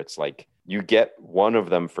earlier, it's like you get one of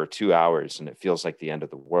them for 2 hours and it feels like the end of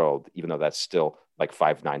the world, even though that's still like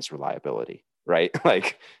 5 nines reliability, right?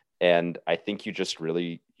 Like, and I think you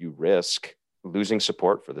risk losing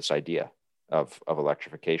support for this idea of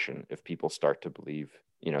electrification if people start to believe,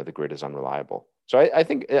 the grid is unreliable. So I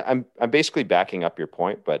think I'm basically backing up your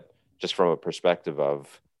point, but just from a perspective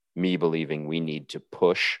of me believing we need to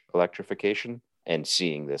push electrification and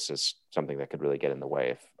seeing this as something that could really get in the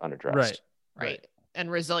way if unaddressed. Right.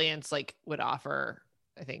 And resilience would offer,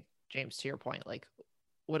 I think, James, to your point,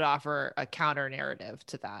 would offer a counter narrative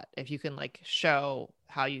to that. If you can show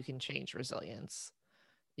how you can change resilience,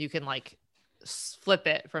 you can flip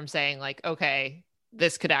it from saying okay,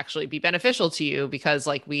 this could actually be beneficial to you because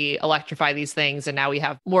we electrify these things and now we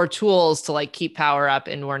have more tools to keep power up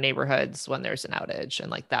in more neighborhoods when there's an outage,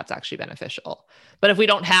 and that's actually beneficial. But if we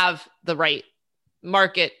don't have the right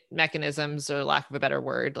market mechanisms, or lack of a better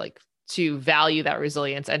word, to value that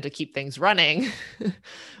resilience and to keep things running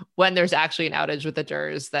when there's actually an outage with the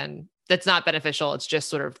DERs, then that's not beneficial. It's just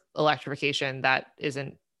sort of electrification that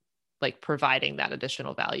isn't providing that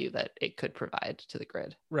additional value that it could provide to the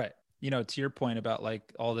grid. Right. To your point about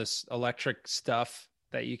all this electric stuff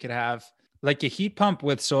that you could have, a heat pump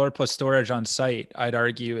with solar plus storage on site, I'd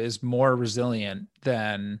argue is more resilient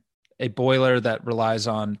than a boiler that relies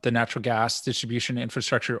on the natural gas distribution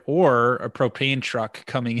infrastructure or a propane truck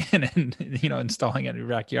coming in and, installing it in your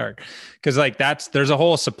backyard. Cause there's a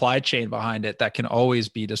whole supply chain behind it that can always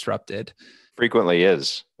be disrupted. Frequently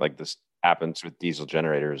is. This happens with diesel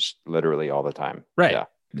generators literally all the time. Right. Yeah.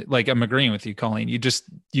 I'm agreeing with you, Colleen.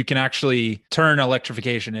 You can actually turn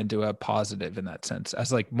electrification into a positive in that sense,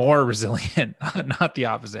 as more resilient, not the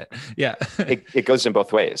opposite. Yeah. It goes in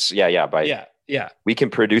both ways. Yeah. Yeah. We can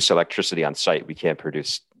produce electricity on site. We can't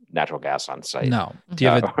produce natural gas on site. No. Do you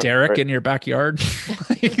have a derrick in your backyard?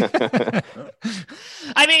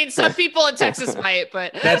 I mean, some people in Texas might,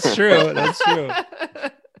 but That's true.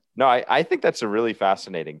 No, I think that's a really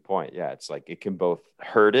fascinating point. Yeah. It's it can both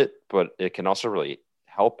hurt it, but it can also really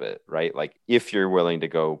help it, right? Like if you're willing to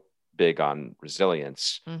go big on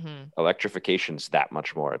resilience, electrification's that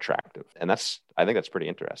much more attractive. And I think that's pretty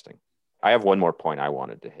interesting. I have one more point I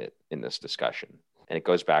wanted to hit in this discussion, and it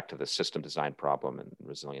goes back to the system design problem and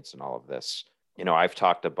resilience and all of this. I've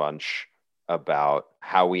talked a bunch about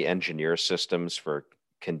how we engineer systems for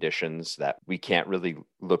conditions that we can't really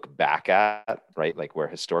look back at, right? Like where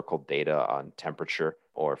historical data on temperature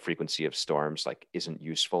or frequency of storms like isn't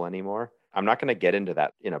useful anymore. I'm not going to get into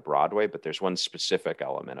that in a broad way, but there's one specific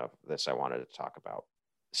element of this I wanted to talk about.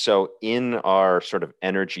 So in our sort of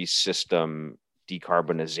energy system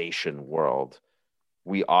decarbonization world,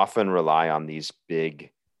 we often rely on these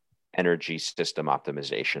big energy system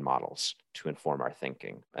optimization models to inform our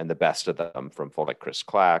thinking. And the best of them from folks like Chris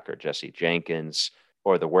Clack or Jesse Jenkins,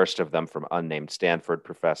 or the worst of them from unnamed Stanford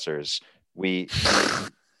professors. We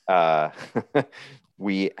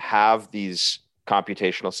we have these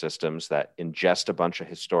computational systems that ingest a bunch of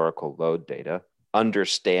historical load data,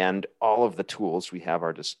 understand all of the tools we have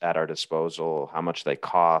at our disposal, how much they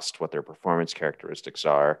cost, what their performance characteristics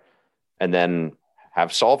are, and then have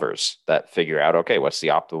solvers that figure out, okay, what's the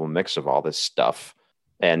optimal mix of all this stuff?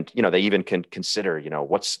 And, they even can consider,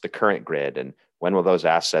 what's the current grid and when will those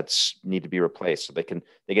assets need to be replaced? So they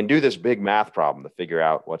can do this big math problem to figure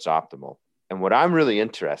out what's optimal. And what I'm really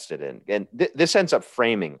interested in, and this ends up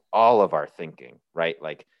framing all of our thinking, right?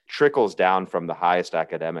 Like trickles down from the highest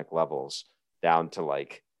academic levels down to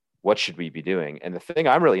like, what should we be doing? And the thing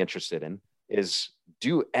I'm really interested in is,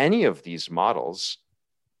 do any of these models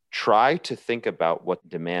try to think about what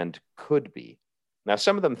demand could be? Now,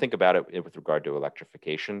 some of them think about it with regard to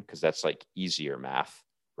electrification, because that's like easier math,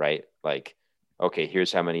 right? Like, okay,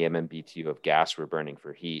 here's how many MMBTU of gas we're burning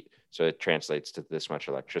for heat. So it translates to this much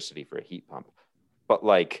electricity for a heat pump. But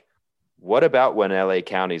like, what about when LA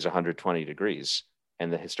County is 120 degrees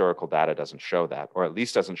and the historical data doesn't show that, or at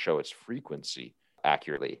least doesn't show its frequency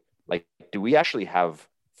accurately? Like, do we actually have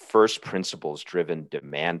first principles driven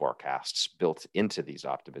demand forecasts built into these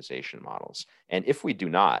optimization models? And if we do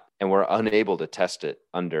not, and we're unable to test it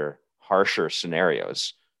under harsher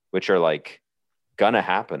scenarios, which are like gonna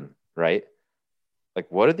happen, right? Like,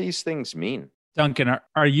 what do these things mean? Duncan,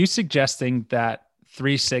 are you suggesting that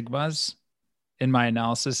 3 sigmas in my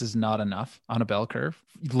analysis is not enough on a bell curve,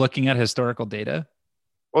 looking at historical data?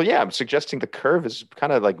 Well, yeah, I'm suggesting the curve is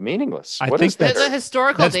kind of like meaningless. I think that's the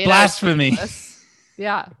historical that's data. Blasphemy.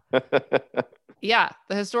 Yeah. Yeah.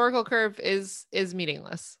 The historical curve is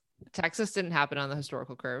meaningless. Texas didn't happen on the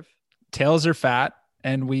historical curve. Tails are fat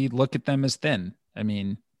and we look at them as thin. I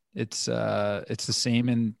mean, it's the same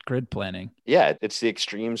in grid planning. Yeah, it's the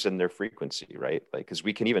extremes in their frequency, right? Like, because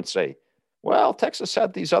we can even say, well, Texas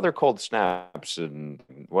had these other cold snaps in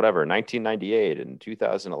whatever, 1998 and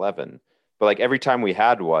 2011. But like every time we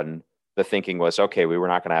had one, the thinking was, okay, we were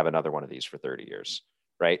not going to have another one of these for 30 years,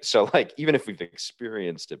 right? So like, even if we've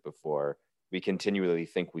experienced it before, we continually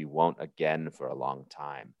think we won't again for a long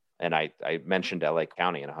time. And I mentioned LA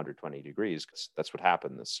County in 120 degrees because that's what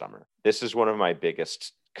happened this summer. This is one of my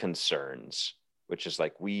biggest concerns, which is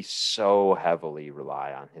like, we so heavily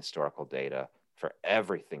rely on historical data for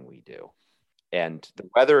everything we do. And the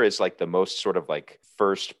weather is like the most sort of like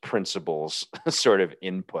first principles sort of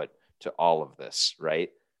input to all of this, right?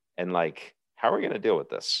 And like, how are we going to deal with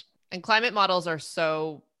this? And climate models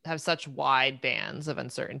have such wide bands of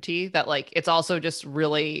uncertainty that like, it's also just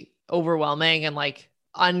really overwhelming and like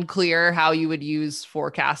unclear how you would use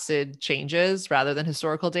forecasted changes rather than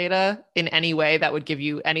historical data in any way that would give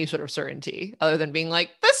you any sort of certainty other than being like,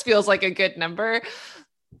 this feels like a good number,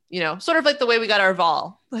 sort of like the way we got our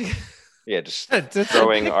vol. Like, yeah, just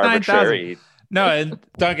throwing arbitrary. No, and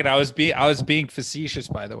Duncan, I was being facetious,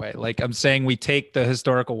 by the way. Like, I'm saying we take the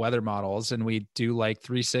historical weather models and we do like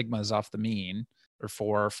 3 sigmas off the mean, or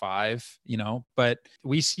 4 or 5, but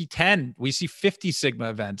we see 10, we see 50 sigma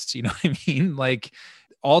events. You know what I mean? Like,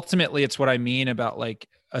 ultimately, it's what I mean about like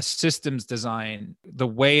a systems design. The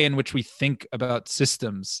way in which we think about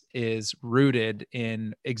systems is rooted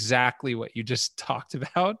in exactly what you just talked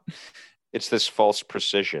about. It's this false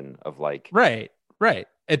precision of like, right.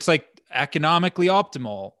 It's like economically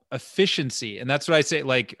optimal efficiency. And that's what I say.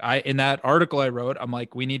 Like, in that article I wrote, I'm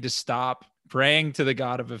like, we need to stop praying to the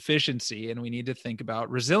god of efficiency and we need to think about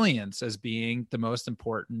resilience as being the most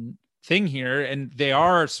important thing here. And they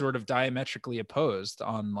are sort of diametrically opposed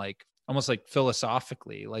on like, almost like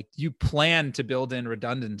philosophically. Like, you plan to build in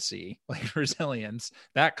redundancy, like resilience,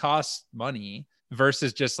 that costs money,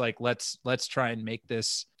 versus just like, let's try and make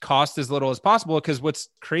this cost as little as possible. Because what's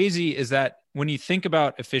crazy is that when you think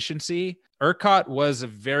about efficiency, ERCOT was a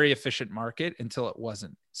very efficient market until it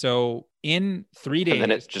wasn't. So in 3 days, and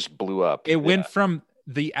then it just blew up. It went from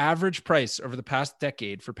the average price over the past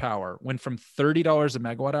decade for power went from $30 a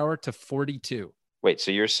megawatt hour to 42. Wait,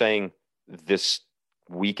 so you're saying this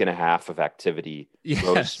week and a half of activity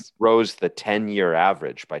Yes. rose the 10-year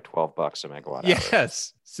average by $12 a megawatt hour?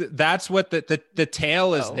 Yes. So that's what the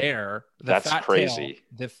tail is Oh. there. The That's fat crazy.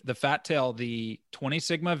 Tail, the fat tail, the 20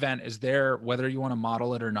 sigma event is there, whether you want to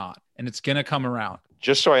model it or not. And it's going to come around.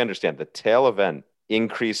 Just so I understand, the tail event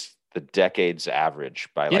increased the decade's average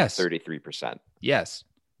by like Yes. 33%. Yes.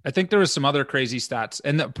 I think there was some other crazy stats.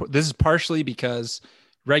 And this is partially because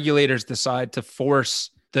regulators decide to force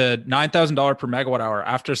the $9,000 per megawatt hour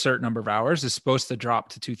after a certain number of hours is supposed to drop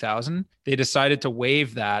to 2,000. They decided to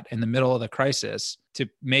waive that in the middle of the crisis to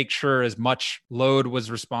make sure as much load was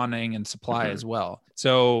responding and supply as well.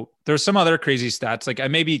 So there's some other crazy stats. Like I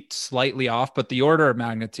may be slightly off, but the order of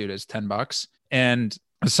magnitude is $10. And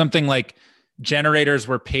something like generators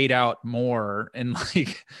were paid out more in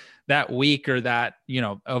like that week or that,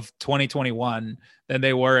 of 2021 than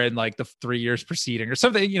they were in like the 3 years preceding or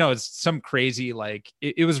something, it's some crazy, like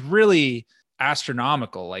it was really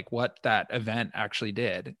astronomical, like what that event actually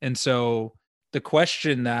did. And so the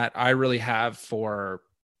question that I really have for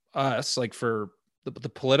us, like for the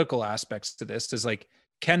political aspects to this is like,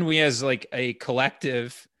 can we as like a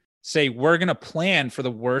collective say, we're going to plan for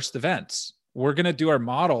the worst events? We're going to do our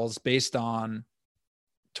models based on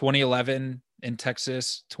 2011 in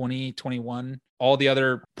Texas, 2021, all the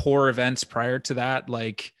other poor events prior to that.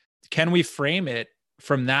 Like, can we frame it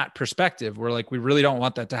from that perspective? We're like, we really don't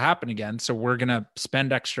want that to happen again. So we're going to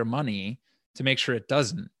spend extra money to make sure it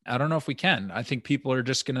doesn't. I don't know if we can. I think people are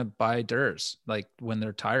just going to buy DERs like when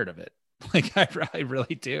they're tired of it. Like I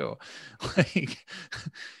really do. Like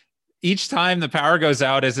each time the power goes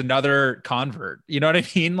out is another convert. You know what I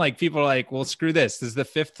mean? Like people are like, well, screw this. This is the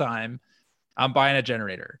 5th time I'm buying a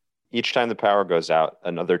generator. Each time the power goes out,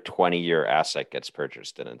 another 20-year asset gets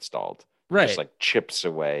purchased and installed. Right. Just like chips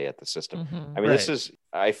away at the system. Mhm. I mean, Right.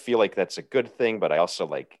 I feel like that's a good thing, but I also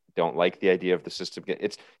like don't like the idea of the system.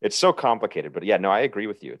 It's so complicated, but yeah, no, I agree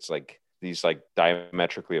with you. It's like these like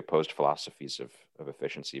diametrically opposed philosophies of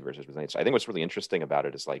efficiency versus resilience. I think what's really interesting about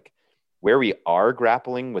it is like where we are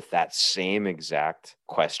grappling with that same exact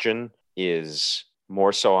question is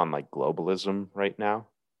more so on like globalism right now,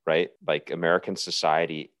 right? Like American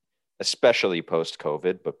society, especially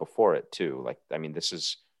post-COVID, but before it too. Like, I mean, this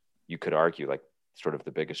is, you could argue, like sort of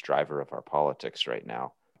the biggest driver of our politics right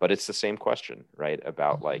now. But it's the same question, right?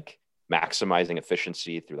 About like maximizing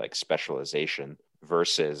efficiency through like specialization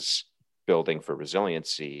versus building for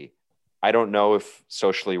resiliency. I don't know if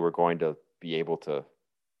socially we're going to be able to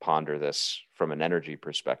ponder this from an energy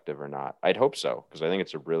perspective or not. I'd hope so, because I think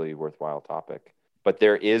it's a really worthwhile topic. But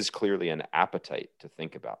there is clearly an appetite to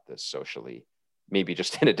think about this socially, maybe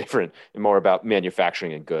just in a different, more about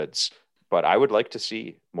manufacturing and goods. But I would like to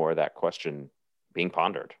see more of that question being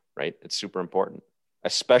pondered, right? It's super important,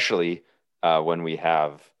 especially when we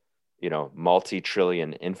have,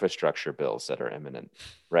 multi-trillion infrastructure bills that are imminent,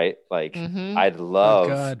 right? Like Mhm. I'd Oh, love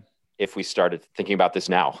God. if we started thinking about this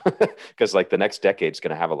now, because like the next decade's going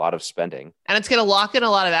to have a lot of spending. And it's going to lock in a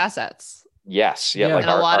lot of assets. Yes. Yeah. Yeah. Like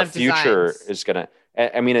And a lot our of future designs. is going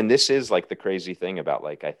to, I mean, and this is like the crazy thing about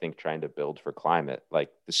like, I think trying to build for climate, like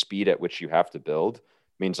the speed at which you have to build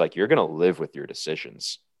means like you're going to live with your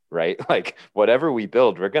decisions, right? Like whatever we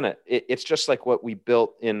build, we're going to, it's just like what we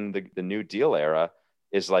built in the New Deal era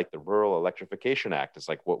is like the Rural Electrification Act is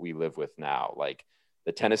like what we live with now. Like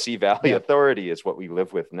the Tennessee Valley Yeah. Authority is what we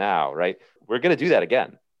live with now, right? We're going to do that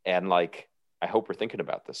again. And like, I hope we're thinking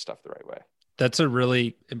about this stuff the right way. That's a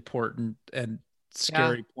really important and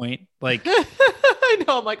scary point. Like, I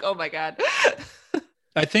know. I'm like, oh my God.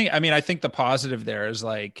 I think the positive there is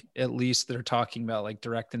like, at least they're talking about like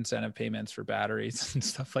direct incentive payments for batteries and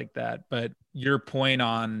stuff like that. But your point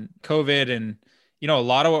on COVID and, a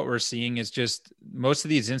lot of what we're seeing is just most of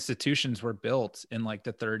these institutions were built in like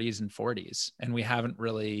the 30s and 40s. And we haven't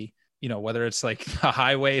really, whether it's like the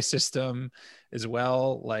highway system as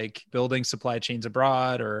well, like building supply chains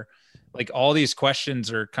abroad, or like all these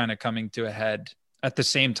questions are kind of coming to a head at the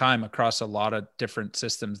same time across a lot of different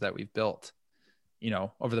systems that we've built,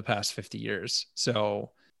 over the past 50 years.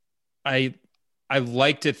 So I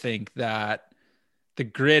like to think that the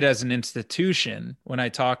grid as an institution, when I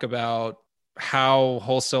talk about how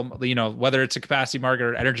wholesale, whether it's a capacity market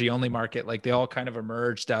or energy only market, like they all kind of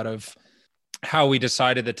emerged out of how we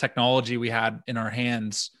decided the technology we had in our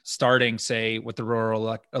hands, starting, say, with the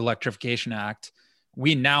Rural Electrification Act.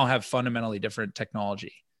 We now have fundamentally different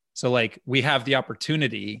technology. So like we have the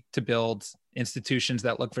opportunity to build institutions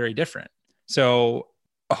that look very different. So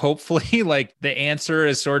hopefully like the answer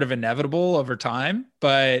is sort of inevitable over time,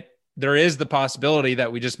 but there is the possibility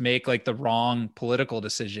that we just make like the wrong political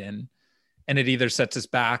decision and it either sets us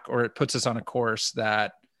back or it puts us on a course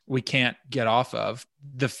that we can't get off of.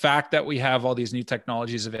 The fact that we have all these new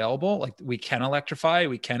technologies available, like we can electrify,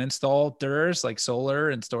 we can install DERs like solar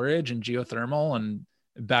and storage and geothermal and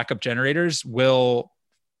backup generators, will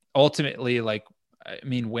ultimately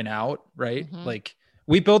win out, right? Mhm. Like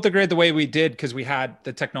we built the grid the way we did because we had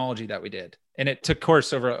the technology that we did. And it took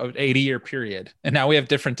course over an 80-year period. And now we have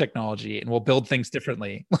different technology and we'll build things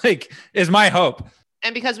differently, like is my hope.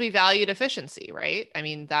 And because we valued efficiency, right? I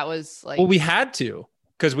mean, that was like, Well, we had to,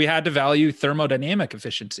 because we had to value thermodynamic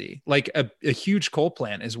efficiency. Like a huge coal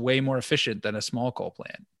plant is way more efficient than a small coal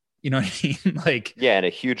plant. You know what I mean? Like, Yeah, and a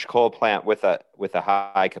huge coal plant with a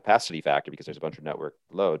high capacity factor, because there's a bunch of network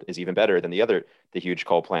load, is even better than the huge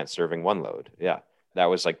coal plant serving one load. Yeah, that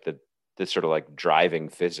was like the sort of like driving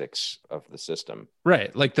physics of the system.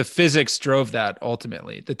 right. Like the physics drove that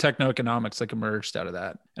ultimately. The techno-economics like emerged out of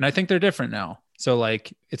that. And I think they're different now. So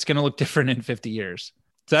like it's going to look different in 50 years.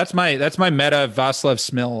 So that's my meta Václav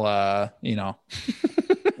Smil,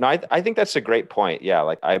 No, I think that's a great point. Yeah,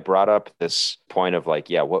 like I brought up this point of like,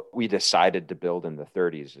 yeah, what we decided to build in the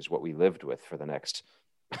 30s is what we lived with for the next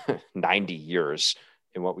 90 years.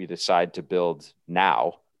 And what we decide to build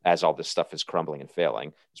now, as all this stuff is crumbling and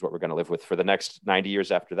failing, is what we're going to live with for the next 90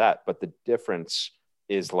 years after that. But the difference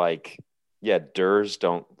is like, yeah, DERs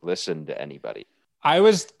don't listen to anybody. I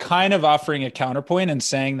was kind of offering a counterpoint and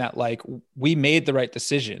saying that like we made the right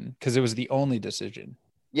decision because it was the only decision.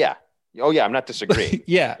 Yeah. Oh yeah, I'm not disagreeing.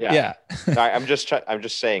 Yeah. I'm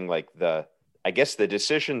just saying like I guess the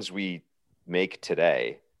decisions we make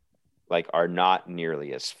today like are not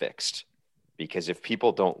nearly as fixed, because if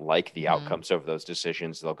people don't like the outcomes of those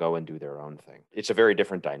decisions, they'll go and do their own thing. It's a very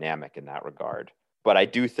different dynamic in that regard. But I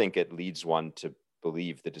do think it leads one to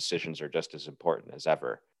believe the decisions are just as important as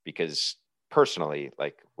ever, because personally,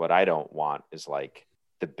 like what I don't want is like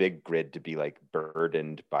the big grid to be like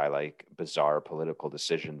burdened by like bizarre political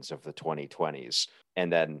decisions of the 2020s,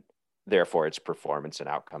 and then therefore its performance and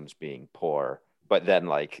outcomes being poor, but then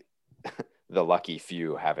like the lucky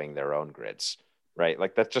few having their own grids, right?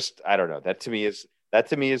 Like that's just, I don't know. That to me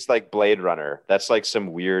is like Blade Runner. That's like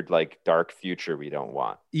some weird, like dark future we don't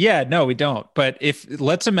want. Yeah, no, we don't. But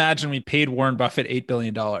let's imagine we paid Warren Buffett $8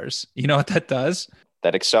 billion. You know what that does?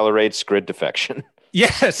 That accelerates grid defection.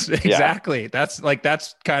 Yes, exactly. Yeah.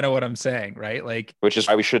 That's kind of what I'm saying, right? Like, which is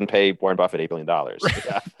why we shouldn't pay Warren Buffett $8 billion.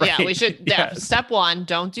 Yeah, right. Yeah, we should. Yeah. Step one,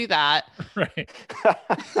 don't do that. Right.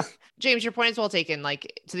 James, your point is well taken.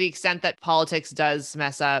 Like to the extent that politics does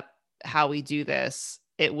mess up how we do this,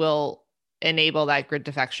 it will enable that grid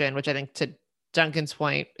defection, which I think to Duncan's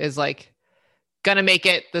point is like gonna make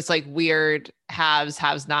it this like weird haves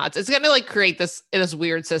nots. It's gonna like create this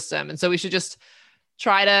weird system. And so we should just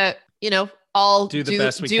try to, all do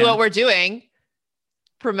what we're doing,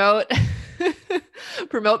 promote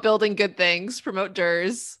building good things, promote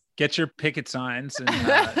DERs, get your picket signs and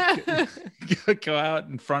go out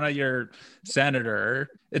in front of your senator.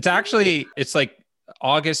 It's like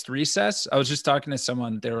August recess. I was just talking to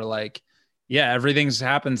someone. They were like, yeah, everything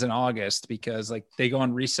happens in August because like they go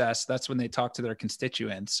on recess. That's when they talk to their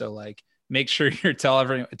constituents. So like, make sure you're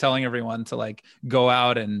telling everyone to like go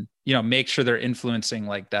out and, make sure they're influencing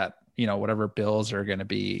like that, whatever bills are going to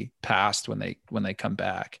be passed when they come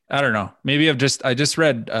back. I don't know. Maybe I just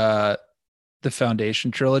read the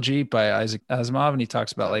Foundation trilogy by Isaac Asimov, and he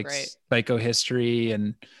talks about psychohistory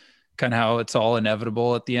and kind of how it's all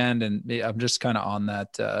inevitable at the end. And I'm just kind of on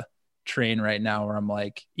that train right now where I'm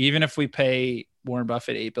like, even if we pay Warren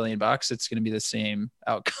Buffett $8 billion, it's going to be the same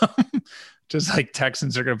outcome. Just like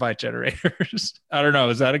Texans are going to buy generators. I don't know.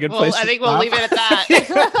 Is that a good place? I think we'll leave it at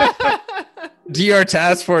that. DR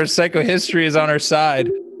Task Force psychohistory is on our side.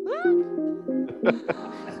 Oh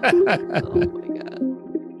my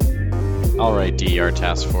God. All right, DER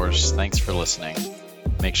Task Force, thanks for listening.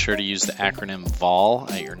 Make sure to use the acronym VOL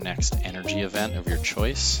at your next energy event of your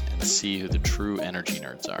choice and see who the true energy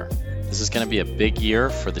nerds are. This is going to be a big year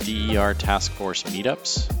for the DER Task Force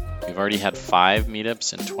meetups. We've already had 5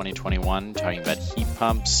 meetups in 2021 talking about heat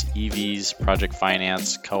pumps, EVs, project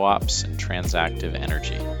finance, co-ops, and transactive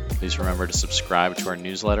energy. Please remember to subscribe to our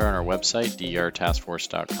newsletter on our website,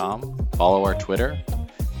 dertaskforce.com, follow our Twitter,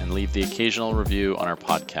 and leave the occasional review on our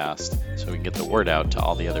podcast so we can get the word out to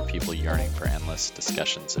all the other people yearning for endless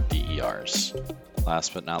discussions of DERs.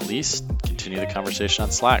 Last but not least, continue the conversation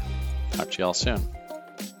on Slack. Talk to you all soon.